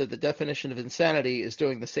sign that said the definition of insanity is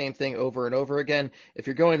doing the same thing over and over again. If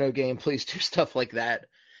you're going to a game, please do stuff like that.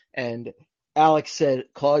 And Alex said,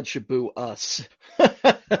 Claude should boo us.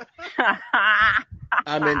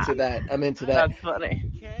 I'm into that. That's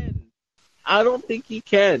funny. I don't think he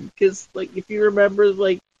can, because like if you remember,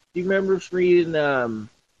 like do you remember reading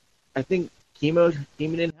I think Chemo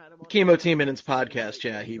Timonen's podcast,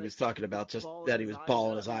 yeah, he was talking about just that he was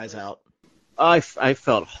bawling his eyes out. I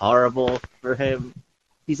felt horrible for him.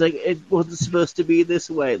 He's like, it wasn't supposed to be this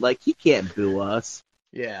way. Like, he can't boo us.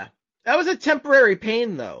 Yeah. That was a temporary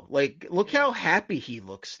pain, though. Like, look how happy he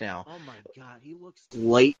looks now. Oh my God, he looks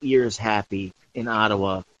light years happy in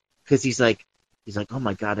Ottawa, because he's like, oh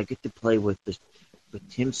my God, I get to play with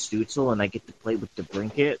Tim Stützle, and I get to play with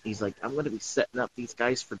DeBrincat. He's like, I'm going to be setting up these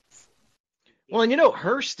guys for. Well, and you know,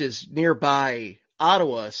 Hearst is nearby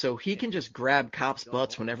Ottawa, so he can just grab cops'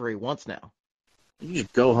 butts whenever he wants now. You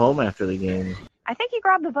just go home after the game. I think he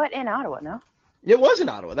grabbed the butt in Ottawa, no? It was in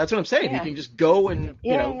Ottawa. That's what I'm saying. Yeah. He can just go and,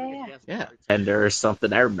 Yeah. Tender or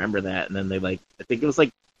something. I remember that. And then they I think it was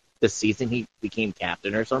like the season he became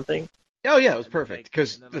captain or something. Oh, yeah, it was perfect,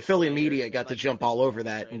 because the Philly media got to jump all over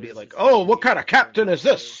that and be like, oh, what kind of captain is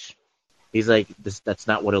this? He's like, that's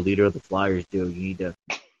not what a leader of the Flyers do. You need to.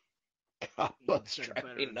 God, butts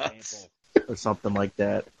drive me nuts. Or something like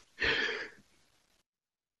that.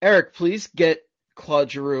 Eric, please get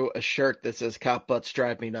Claude Giroux a shirt that says "Cop butts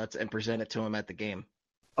drive me nuts" and present it to him at the game.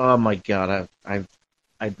 Oh my God, I'd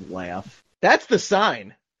laugh. That's the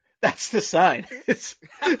sign. It's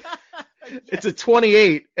a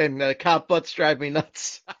 28 and "Cop butts drive me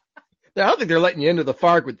nuts." I don't think they're letting you into the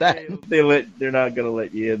Farg with that. They're not gonna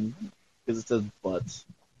let you in because it says butts.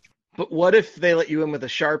 But what if they let you in with a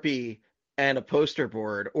Sharpie and a poster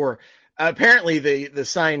board? Or apparently the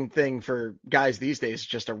sign thing for guys these days is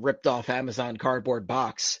just a ripped off Amazon cardboard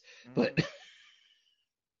box. But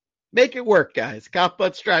make it work, guys. Cop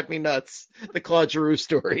butts drive me nuts. The Claude Giroux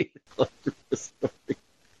story.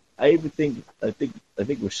 I think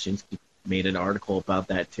Wyshynski made an article about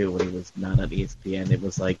that too when he was not on ESPN. It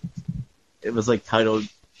was like titled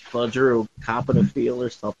Claude Giroux copping a feel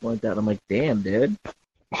or something like that. I'm like, damn, dude.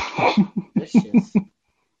 Delicious.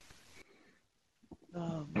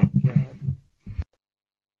 Oh my God.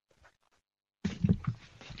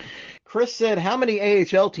 Chris said, "How many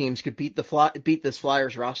AHL teams could beat this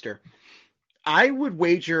Flyers roster?" I would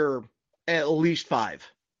wager at least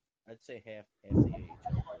 5. I'd say half the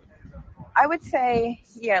AHL. I would say,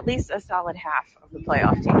 at least a solid half of the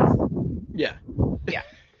playoff teams. Yeah. Yeah.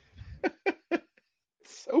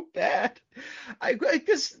 So bad.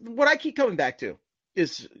 Because what I keep coming back to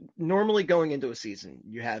is normally going into a season,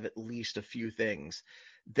 you have at least a few things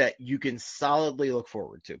that you can solidly look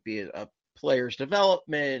forward to, be it a player's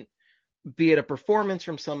development, be it a performance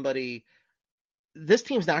from somebody. This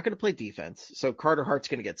team's not going to play defense, so Carter Hart's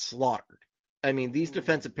going to get slaughtered. I mean, these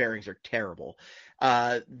defensive pairings are terrible.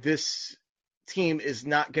 This team is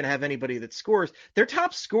not going to have anybody that scores. Their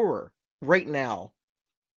top scorer right now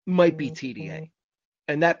might be TDA,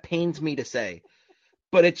 and that pains me to say,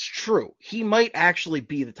 but it's true. He might actually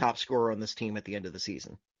be the top scorer on this team at the end of the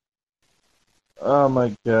season. Oh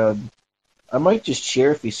my God. I might just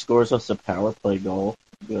cheer if he scores us a power play goal.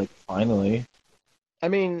 Be like, finally. I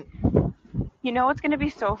mean, You know what's going to be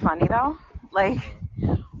so funny though? Like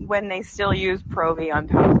when they still use Provy on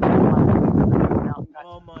power play.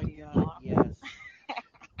 Oh my god, yes.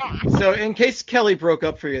 so in case Kelly broke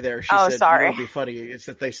up for you there, she Oh, said sorry. what would be funny is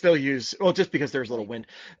that they still use, well, just because there's a little wind.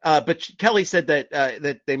 But Kelly said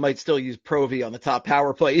that they might still use Provy on the top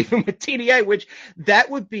power play, even with TDA, which that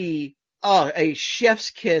would be a chef's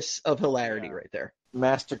kiss of hilarity right there.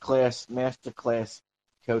 Masterclass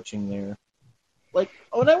coaching there. Like,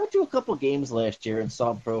 when I went to a couple games last year and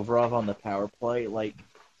saw Provorov on the power play, like,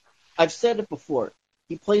 I've said it before,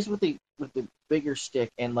 he plays with the bigger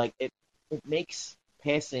stick, and like it makes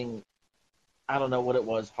passing, I don't know what it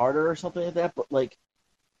was, harder or something like that, but like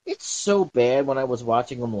it's so bad when I was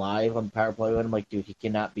watching him live on power play, and I'm like, dude, he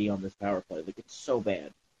cannot be on this power play. Like, it's so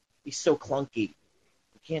bad. He's so clunky.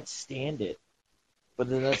 I can't stand it. But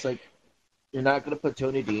then that's like, you're not going to put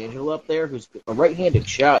Tony DeAngelo up there, who's a right-handed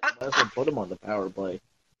shot. You might as well put him on the power play.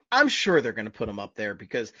 I'm sure they're going to put him up there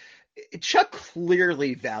because Chuck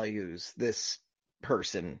clearly values this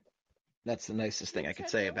person. That's the nicest thing I could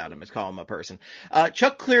say about him is call him a person.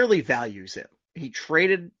 Chuck clearly values him. He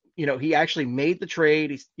traded, he actually made the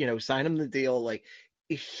trade. He, signed him the deal. Like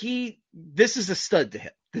this is a stud to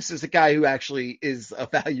him. This is a guy who actually is a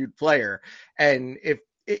valued player. And if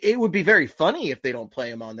it would be very funny if they don't play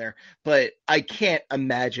him on there, but I can't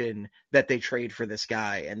imagine that they trade for this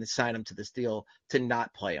guy and sign him to this deal to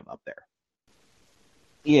not play him up there.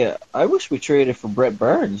 Yeah, I wish we traded for Brett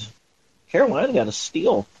Burns. Carolina got a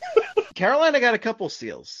steal. Carolina got a couple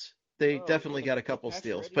steals. They definitely got a couple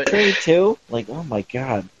steals. But trade too? Like, oh my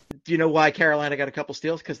god. Do you know why Carolina got a couple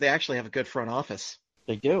steals? Because they actually have a good front office.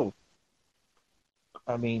 They do.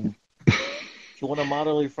 I mean, if you want to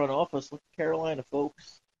model your front office, look at Carolina,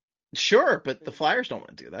 folks. Sure, but the Flyers don't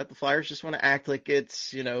want to do that. The Flyers just want to act like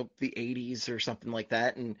it's, the 80s or something like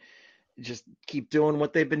that and just keep doing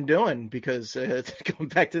what they've been doing because going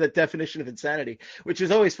back to that definition of insanity, which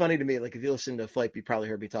is always funny to me. Like if you listen to Flight, you probably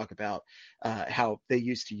heard me talk about how they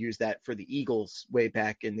used to use that for the Eagles way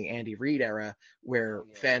back in the Andy Reid era where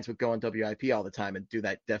fans would go on WIP all the time and do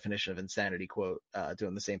that definition of insanity quote,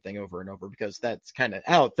 doing the same thing over and over because that's kind of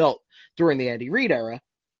how it felt during the Andy Reid era.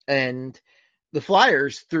 And the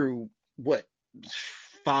Flyers through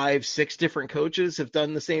 5-6 different coaches have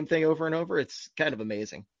done the same thing over and over. It's kind of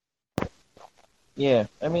amazing. Yeah,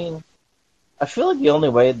 I mean, I feel like the only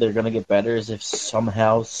way they're going to get better is if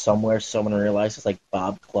somehow, somewhere, someone realizes, like,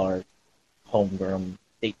 Bob Clark, Holmgren,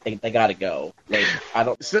 they got to go. Like, I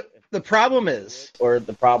don't know. So the problem is... Or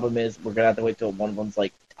the problem is we're going to have to wait till one of them's,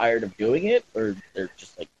 like, tired of doing it, or they're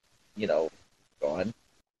just, like, gone.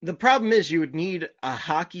 The problem is you would need a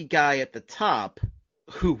hockey guy at the top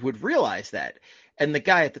who would realize that. And the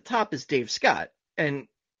guy at the top is Dave Scott. And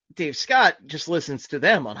Dave Scott just listens to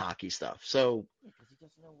them on hockey stuff. So,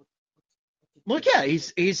 look, yeah,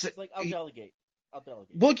 he's like, I'll delegate.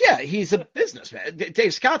 Well, yeah, he's a businessman.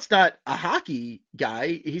 Dave Scott's not a hockey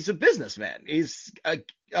guy. He's a businessman. He's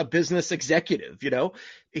a business executive,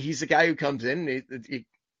 He's a guy who comes in and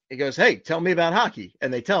he goes, hey, tell me about hockey.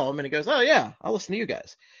 And they tell him, and he goes, oh, yeah, I'll listen to you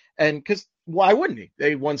guys. And because why wouldn't he?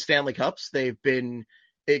 They won Stanley Cups. They've been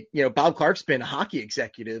Bob Clark's been a hockey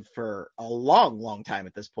executive for a long, long time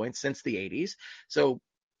at this point, since the 80s. So,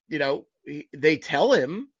 they tell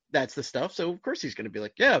him that's the stuff. So, of course, he's going to be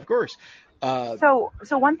like, yeah, of course. So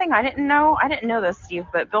one thing I didn't know this, Steve,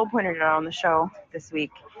 but Bill pointed it out on the show this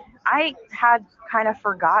week. I had kind of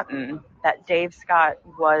forgotten that Dave Scott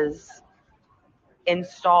was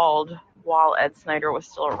installed while Ed Snyder was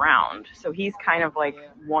still around. So he's kind of like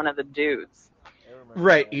one of the dudes.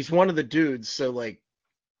 Right. He's one of the dudes. So, like,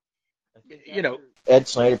 Ed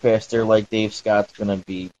Snyder passed there, like Dave Scott's going to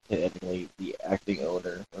be technically the acting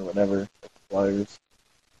owner or whatever. Flyers.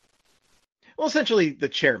 Well, essentially the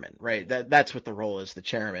chairman, right? That's what the role is, the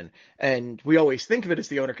chairman. And we always think of it as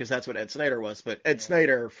the owner because that's what Ed Snyder was. But Ed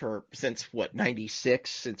Snyder, since 96,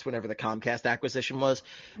 since whenever the Comcast acquisition was.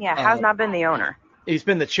 Yeah, has not been the owner. He's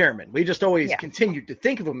been the chairman. We just always continued to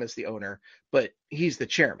think of him as the owner, but he's the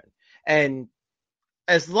chairman. And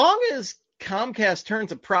as long as Comcast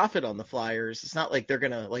turns a profit on the Flyers, it's not like they're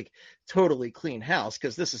going to like totally clean house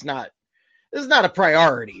because this is not a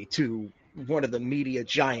priority to one of the media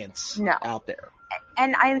giants out there.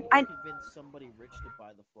 And I convinced somebody rich to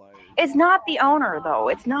buy the Flyers. It's not the owner though.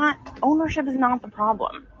 It's not, ownership is not the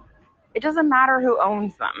problem. It doesn't matter who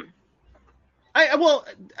owns them. I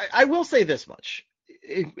will say this much.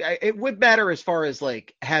 It would matter as far as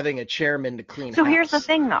like having a chairman to clean house. So here's the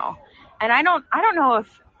thing though. And I don't know if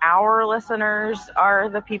our listeners are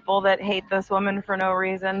the people that hate this woman for no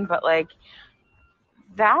reason, but like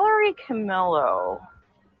Valerie Camillo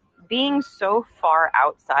being so far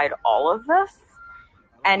outside all of this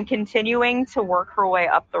and continuing to work her way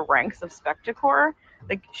up the ranks of Spectacor,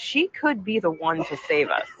 like she could be the one to save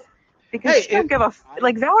us. Because Hey, she don't give a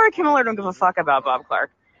like Valerie Camillo don't give a fuck about Bob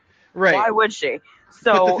Clark. Right. Why would she?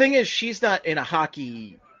 So, but the thing is, she's not in a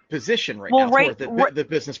hockey position right now. Right, It's more the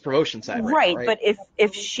business promotion side. Right, now, but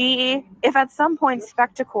if at some point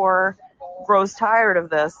Spectacor grows tired of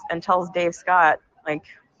this and tells Dave Scott, like,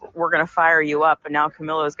 we're gonna fire you up, and now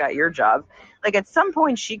Camillo's got your job. Like at some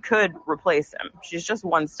point, she could replace him. She's just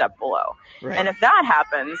one step below. Right. And if that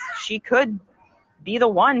happens, she could be the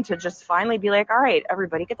one to just finally be like, all right,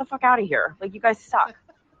 everybody, get the fuck out of here. Like, you guys suck.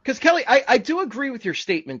 Because Kelly, I do agree with your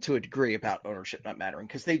statement to a degree about ownership not mattering,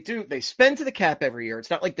 because they spend to the cap every year. It's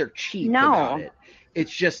not like they're cheap about it.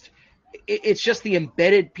 It's just the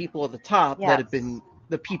embedded people at the top that have been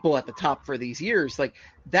the people at the top for these years. Like,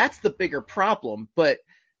 that's the bigger problem. But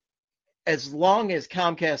as long as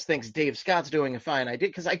Comcast thinks Dave Scott's doing a fine idea,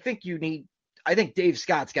 because I think Dave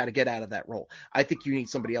Scott's got to get out of that role. I think you need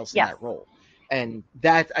somebody else in that role. And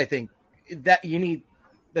that, I think, that you need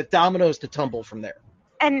the dominoes to tumble from there.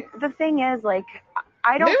 And the thing is, like,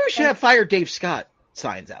 I don't. Maybe we should have fire Dave Scott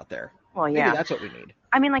signs out there. Well, yeah. Maybe that's what we need.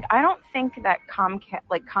 I mean, like, I don't think that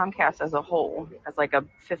Comcast as a whole, as like a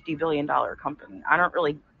 $50 billion company, I don't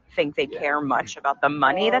really think they care much about the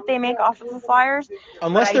money that they make off of the Flyers.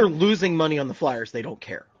 Unless they're losing money on the Flyers, they don't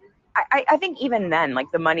care. I think even then,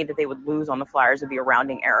 like, the money that they would lose on the Flyers would be a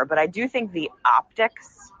rounding error. But I do think the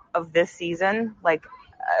optics of this season, like,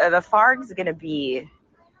 the Farg's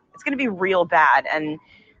it's going to be real bad, and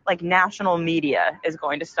like national media is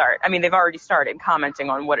going to start. I mean, they've already started commenting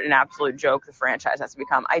on what an absolute joke the franchise has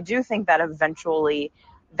become. I do think that eventually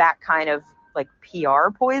that kind of like PR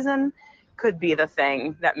poison could be the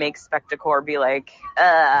thing that makes Spectacor be like,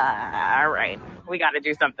 all right, we got to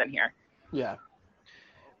do something here. Yeah.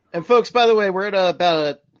 And folks, by the way, we're at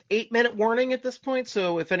about a 8-minute warning at this point,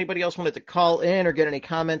 so if anybody else wanted to call in or get any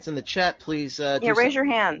comments in the chat, please raise your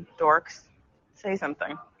hand, dorks. Say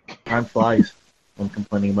something. Time flies when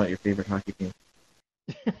complaining about your favorite hockey team.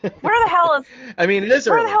 Where the hell is I mean, it is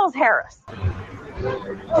where early. the hell is Harris?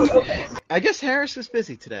 I guess Harris was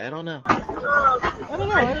busy today. I don't know.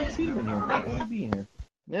 I haven't seen him in here. Why would he be in here?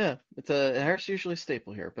 Yeah, it's Harris usually a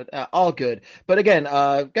staple here, but all good. But again,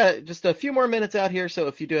 got just a few more minutes out here, so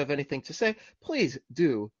if you do have anything to say, please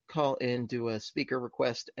do call in, do a speaker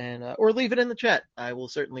request, and or leave it in the chat. I will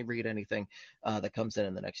certainly read anything that comes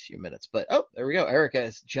in the next few minutes. But there we go. Erica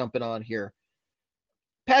is jumping on here.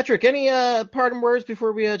 Patrick, any parting words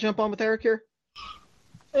before we jump on with Eric here?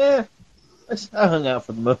 I hung out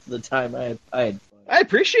for most of the time. I had fun. I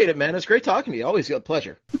appreciate it, man. It's great talking to you. Always a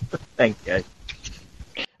pleasure. Thanks, guys.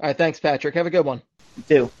 All right, thanks, Patrick. Have a good one. You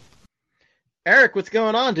too. Eric, what's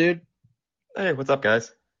going on, dude? Hey, what's up,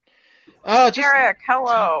 guys? Just Eric,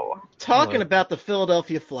 hello. Talking Hello. about the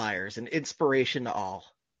Philadelphia Flyers and inspiration to all.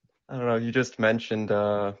 I don't know. You just mentioned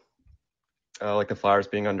like the Flyers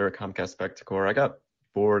being under a Comcast Spectacor. I got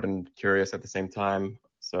bored and curious at the same time,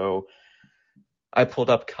 so I pulled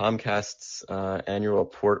up Comcast's annual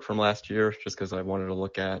report from last year just because I wanted to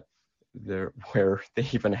look at where they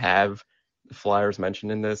even have the Flyers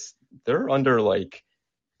mentioned in this. They're under like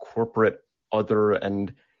corporate other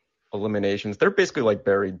and eliminations. They're basically like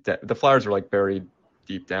buried. The Flyers are like buried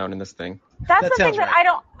deep down in this thing. That's That the thing sounds that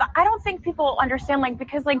right. I don't think people understand, like,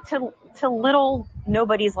 because like to little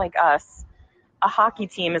nobodies like us, a hockey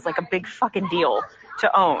team is like a big fucking deal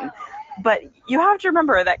to own. But you have to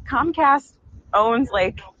remember that Comcast owns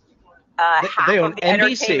like half they own of the NBC.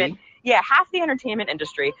 entertainment. Yeah, half the entertainment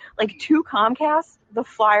industry. Like, to Comcast, the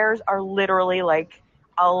Flyers are literally like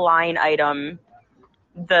a line item.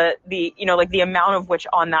 The like the amount of which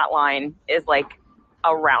on that line is like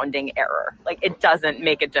a rounding error. Like, it doesn't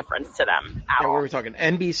make a difference to them at Yeah, what all. are we talking?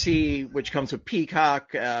 NBC, which comes with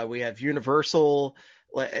Peacock. We have Universal.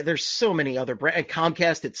 There's so many other brands. And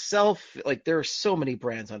Comcast itself, like, there are so many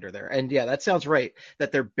brands under there. And yeah, that sounds right,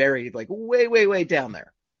 that they're buried like way, way, way down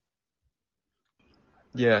there.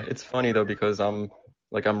 Yeah, it's funny though because I'm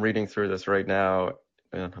reading through this right now,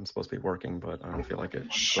 and I'm supposed to be working, but I don't feel like it.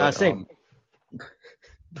 But, Same.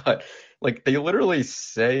 But like they literally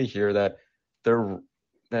say here that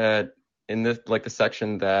that in this, like, the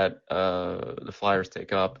section that the Flyers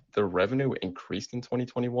take up, the revenue increased in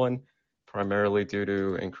 2021 primarily due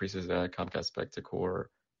to increases at Comcast Spectacor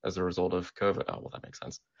as a result of COVID. Oh, well, that makes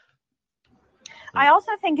sense. I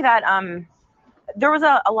also think that there was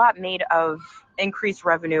a lot made of increased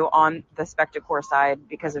revenue on the Spectacor side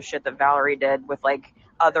because of shit that Valerie did with like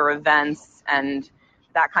other events and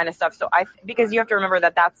that kind of stuff. So because you have to remember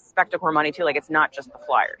that that's Spectacor money too. Like, it's not just the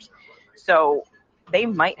Flyers. So they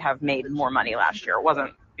might have made more money last year. It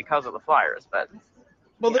wasn't because of the Flyers, but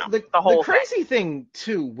Well, the the whole crazy thing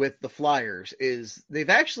too with the Flyers is they've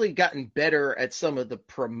actually gotten better at some of the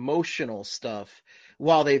promotional stuff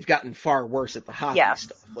while they've gotten far worse at the hockey Yes.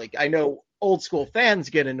 stuff. Like, I know old school fans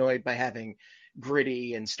get annoyed by having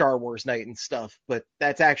Gritty and Star Wars Night and stuff, but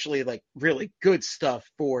that's actually like really good stuff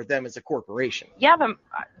for them as a corporation. Yeah,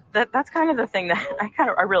 that's kind of the thing that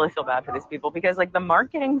I really feel bad for these people, because like the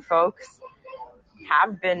marketing folks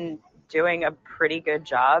have been doing a pretty good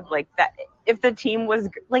job. Like, that if the team was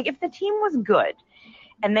good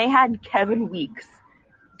and they had Kevin Weeks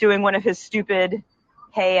doing one of his stupid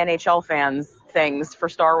 "Hey NHL fans" things for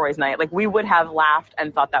Star Wars Night, like, we would have laughed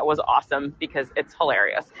and thought that was awesome because it's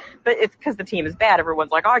hilarious. But it's because the team is bad.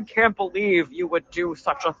 Everyone's like, I can't believe you would do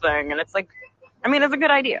such a thing. And it's like, I mean, it's a good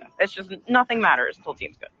idea. It's just nothing matters until the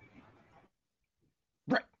team's good.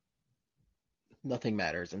 Right. Nothing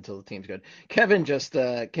matters until the team's good. Kevin just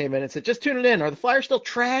came in and said, just tuning in. Are the Flyers still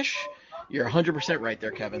trash? You're 100% right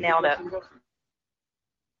there, Kevin. Nailed it.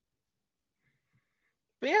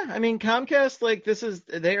 But yeah, I mean, Comcast, like,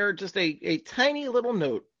 they're just a tiny little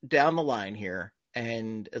note down the line here.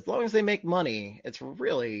 And as long as they make money, it's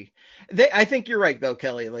really, I think you're right though,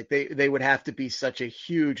 Kelly. Like, they would have to be such a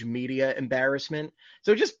huge media embarrassment.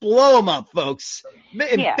 So just blow them up, folks.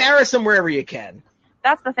 Embarrass them wherever you can.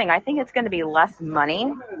 That's the thing. I think it's going to be less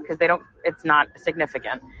money because it's not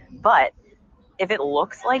significant. But if it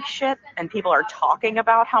looks like shit and people are talking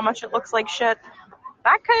about how much it looks like shit,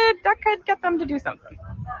 that could get them to do something.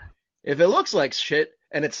 If it looks like shit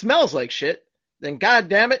and it smells like shit, then God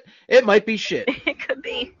damn it, it might be shit. It could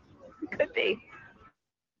be. It could be.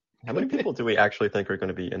 How many people do we actually think are going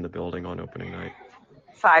to be in the building on opening night?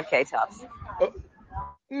 5K tops.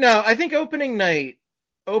 No, I think opening night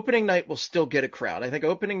will still get a crowd. I think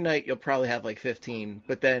opening night you'll probably have like 15,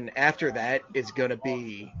 but then after that it's going to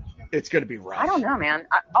be rough. I don't know, man.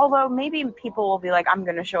 Although maybe people will be like, I'm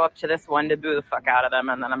going to show up to this one to boo the fuck out of them,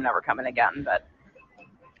 and then I'm never coming again. But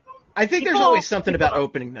I think there's always something about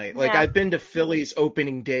opening night. Like, Yeah. I've been to Philly's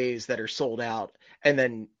opening days that are sold out, and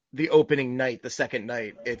then the opening night, the second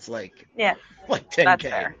night, it's like 10K. That's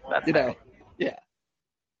fair. That's you fair. know, yeah.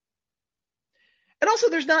 And also,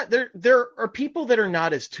 there are people that are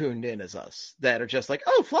not as tuned in as us that are just like,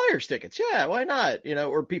 oh, Flyers tickets, yeah, why not? You know,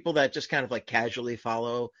 or people that just kind of like casually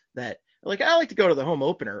follow that. Like, I like to go to the home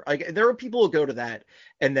opener. Like, there are people who go to that,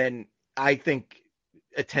 and then I think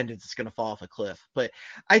attendance is going to fall off a cliff. But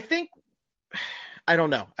I think, I don't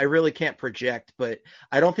know. I really can't project, but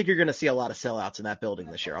I don't think you're going to see a lot of sellouts in that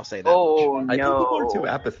building this year. I'll say that Oh, much. I think people are no. too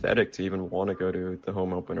apathetic to even want to go to the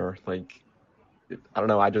home opener. Like, I don't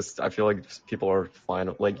know. I feel like people are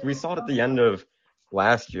fine. Like, we saw it at the end of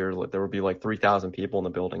last year. Like, there would be like 3,000 people in the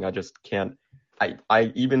building. I just can't.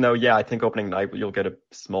 I even though, yeah, I think opening night you'll get a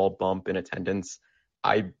small bump in attendance.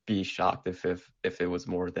 I'd be shocked if it was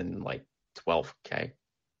more than like 12K.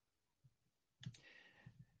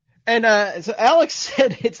 And so Alex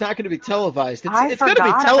said it's not going to be televised. It's going to be forgot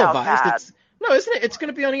about televised. that. Isn't it? It's going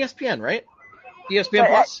to be on ESPN, right? ESPN But,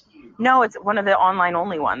 Plus. No, it's one of the online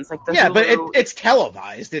only ones. Like the Yeah, but Hulu. it's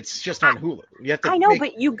televised. It's just on Hulu. You have to. I know,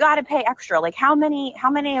 but you got to pay extra. Like, how many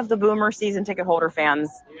of the Boomer season ticket holder fans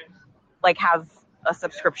like have a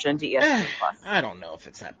subscription to ESPN Plus? I don't know if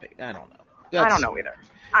it's that big. I don't know. I don't know either.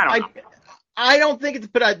 I don't know. I don't think it's.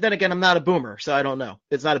 But then again, I'm not a Boomer, so I don't know.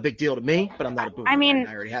 It's not a big deal to me, but I'm not a Boomer. I mean,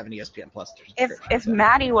 I already have an ESPN Plus. If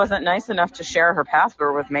Maddie wasn't nice enough to share her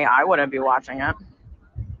password with me, I wouldn't be watching it.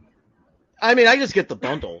 I mean, I just get the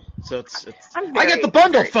bundle, so it's. I get the very-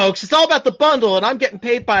 bundle, folks. It's all about the bundle, and I'm getting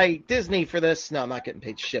paid by Disney for this. No, I'm not getting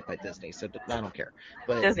paid shit by Disney, so I don't care.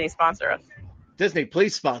 But Disney sponsor us. Disney,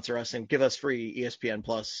 please sponsor us and give us free ESPN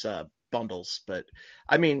Plus bundles. But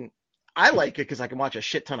I mean, I like it because I can watch a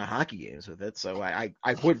shit ton of hockey games with it, so I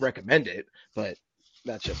would recommend it. But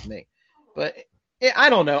that's just me. But I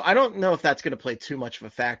don't know. I don't know if that's going to play too much of a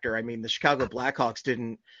factor. I mean, the Chicago Blackhawks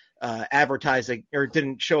didn't advertising or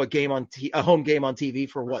didn't show a home game on TV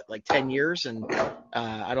for what, like 10 years, and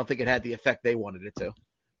I don't think it had the effect they wanted it to.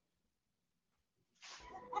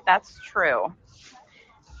 That's true.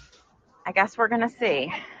 I guess we're gonna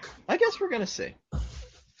see.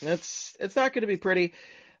 It's not going to be pretty.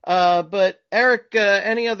 But Eric,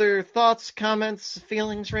 any other thoughts, comments,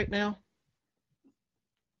 feelings right now?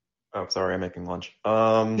 Oh, sorry, I'm making lunch.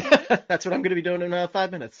 That's what I'm going to be doing in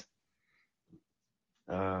 5 minutes.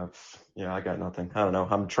 Yeah, I got nothing. I don't know.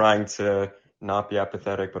 I'm trying to not be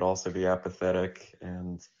apathetic, but also be apathetic.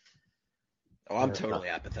 And Oh, I'm totally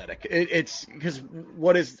apathetic. It's because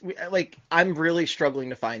I'm really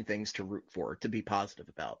struggling to find things to root for, to be positive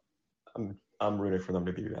about. I'm rooting for them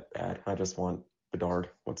to be that bad. I just want Bedard.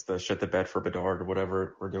 What's the shit the bed for Bedard or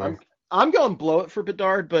whatever we're doing? I'm going blow it for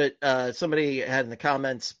Bedard, but somebody had in the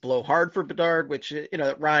comments blow hard for Bedard, which,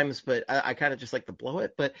 it rhymes, but I kind of just like to blow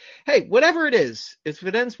it. But hey, whatever it is, if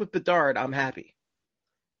it ends with Bedard, I'm happy.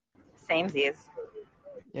 Samesies.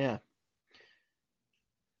 Yeah.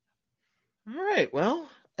 All right. Well,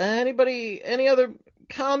 any other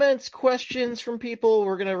comments, questions from people?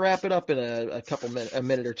 We're going to wrap it up in a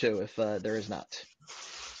minute or two if there is not.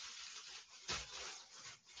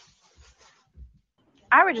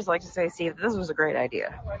 I would just like to say, Steve, this was a great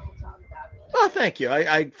idea. Oh, thank you.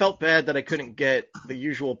 I felt bad that I couldn't get the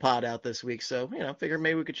usual pod out this week, so figured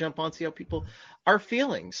maybe we could jump on, see how people are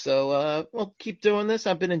feeling. So we'll keep doing this.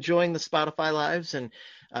 I've been enjoying the Spotify lives, and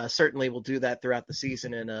certainly we'll do that throughout the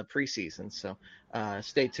season and preseason. So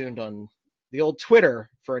stay tuned on the old Twitter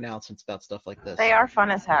for announcements about stuff like this. They are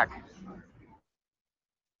fun as heck.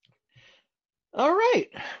 All right.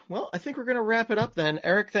 Well, I think we're going to wrap it up then.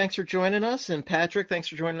 Eric, thanks for joining us. And Patrick, thanks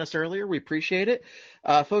for joining us earlier. We appreciate it.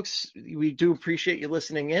 Folks, we do appreciate you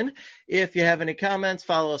listening in. If you have any comments,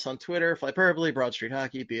 follow us on Twitter, Flyperbole, Broad Street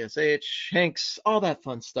Hockey, BSH, Hanks, all that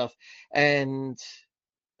fun stuff. And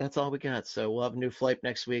that's all we got. So we'll have a new flight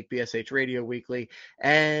next week, BSH Radio Weekly,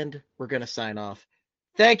 and we're going to sign off.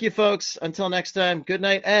 Thank you, folks. Until next time, good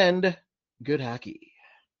night and good hockey.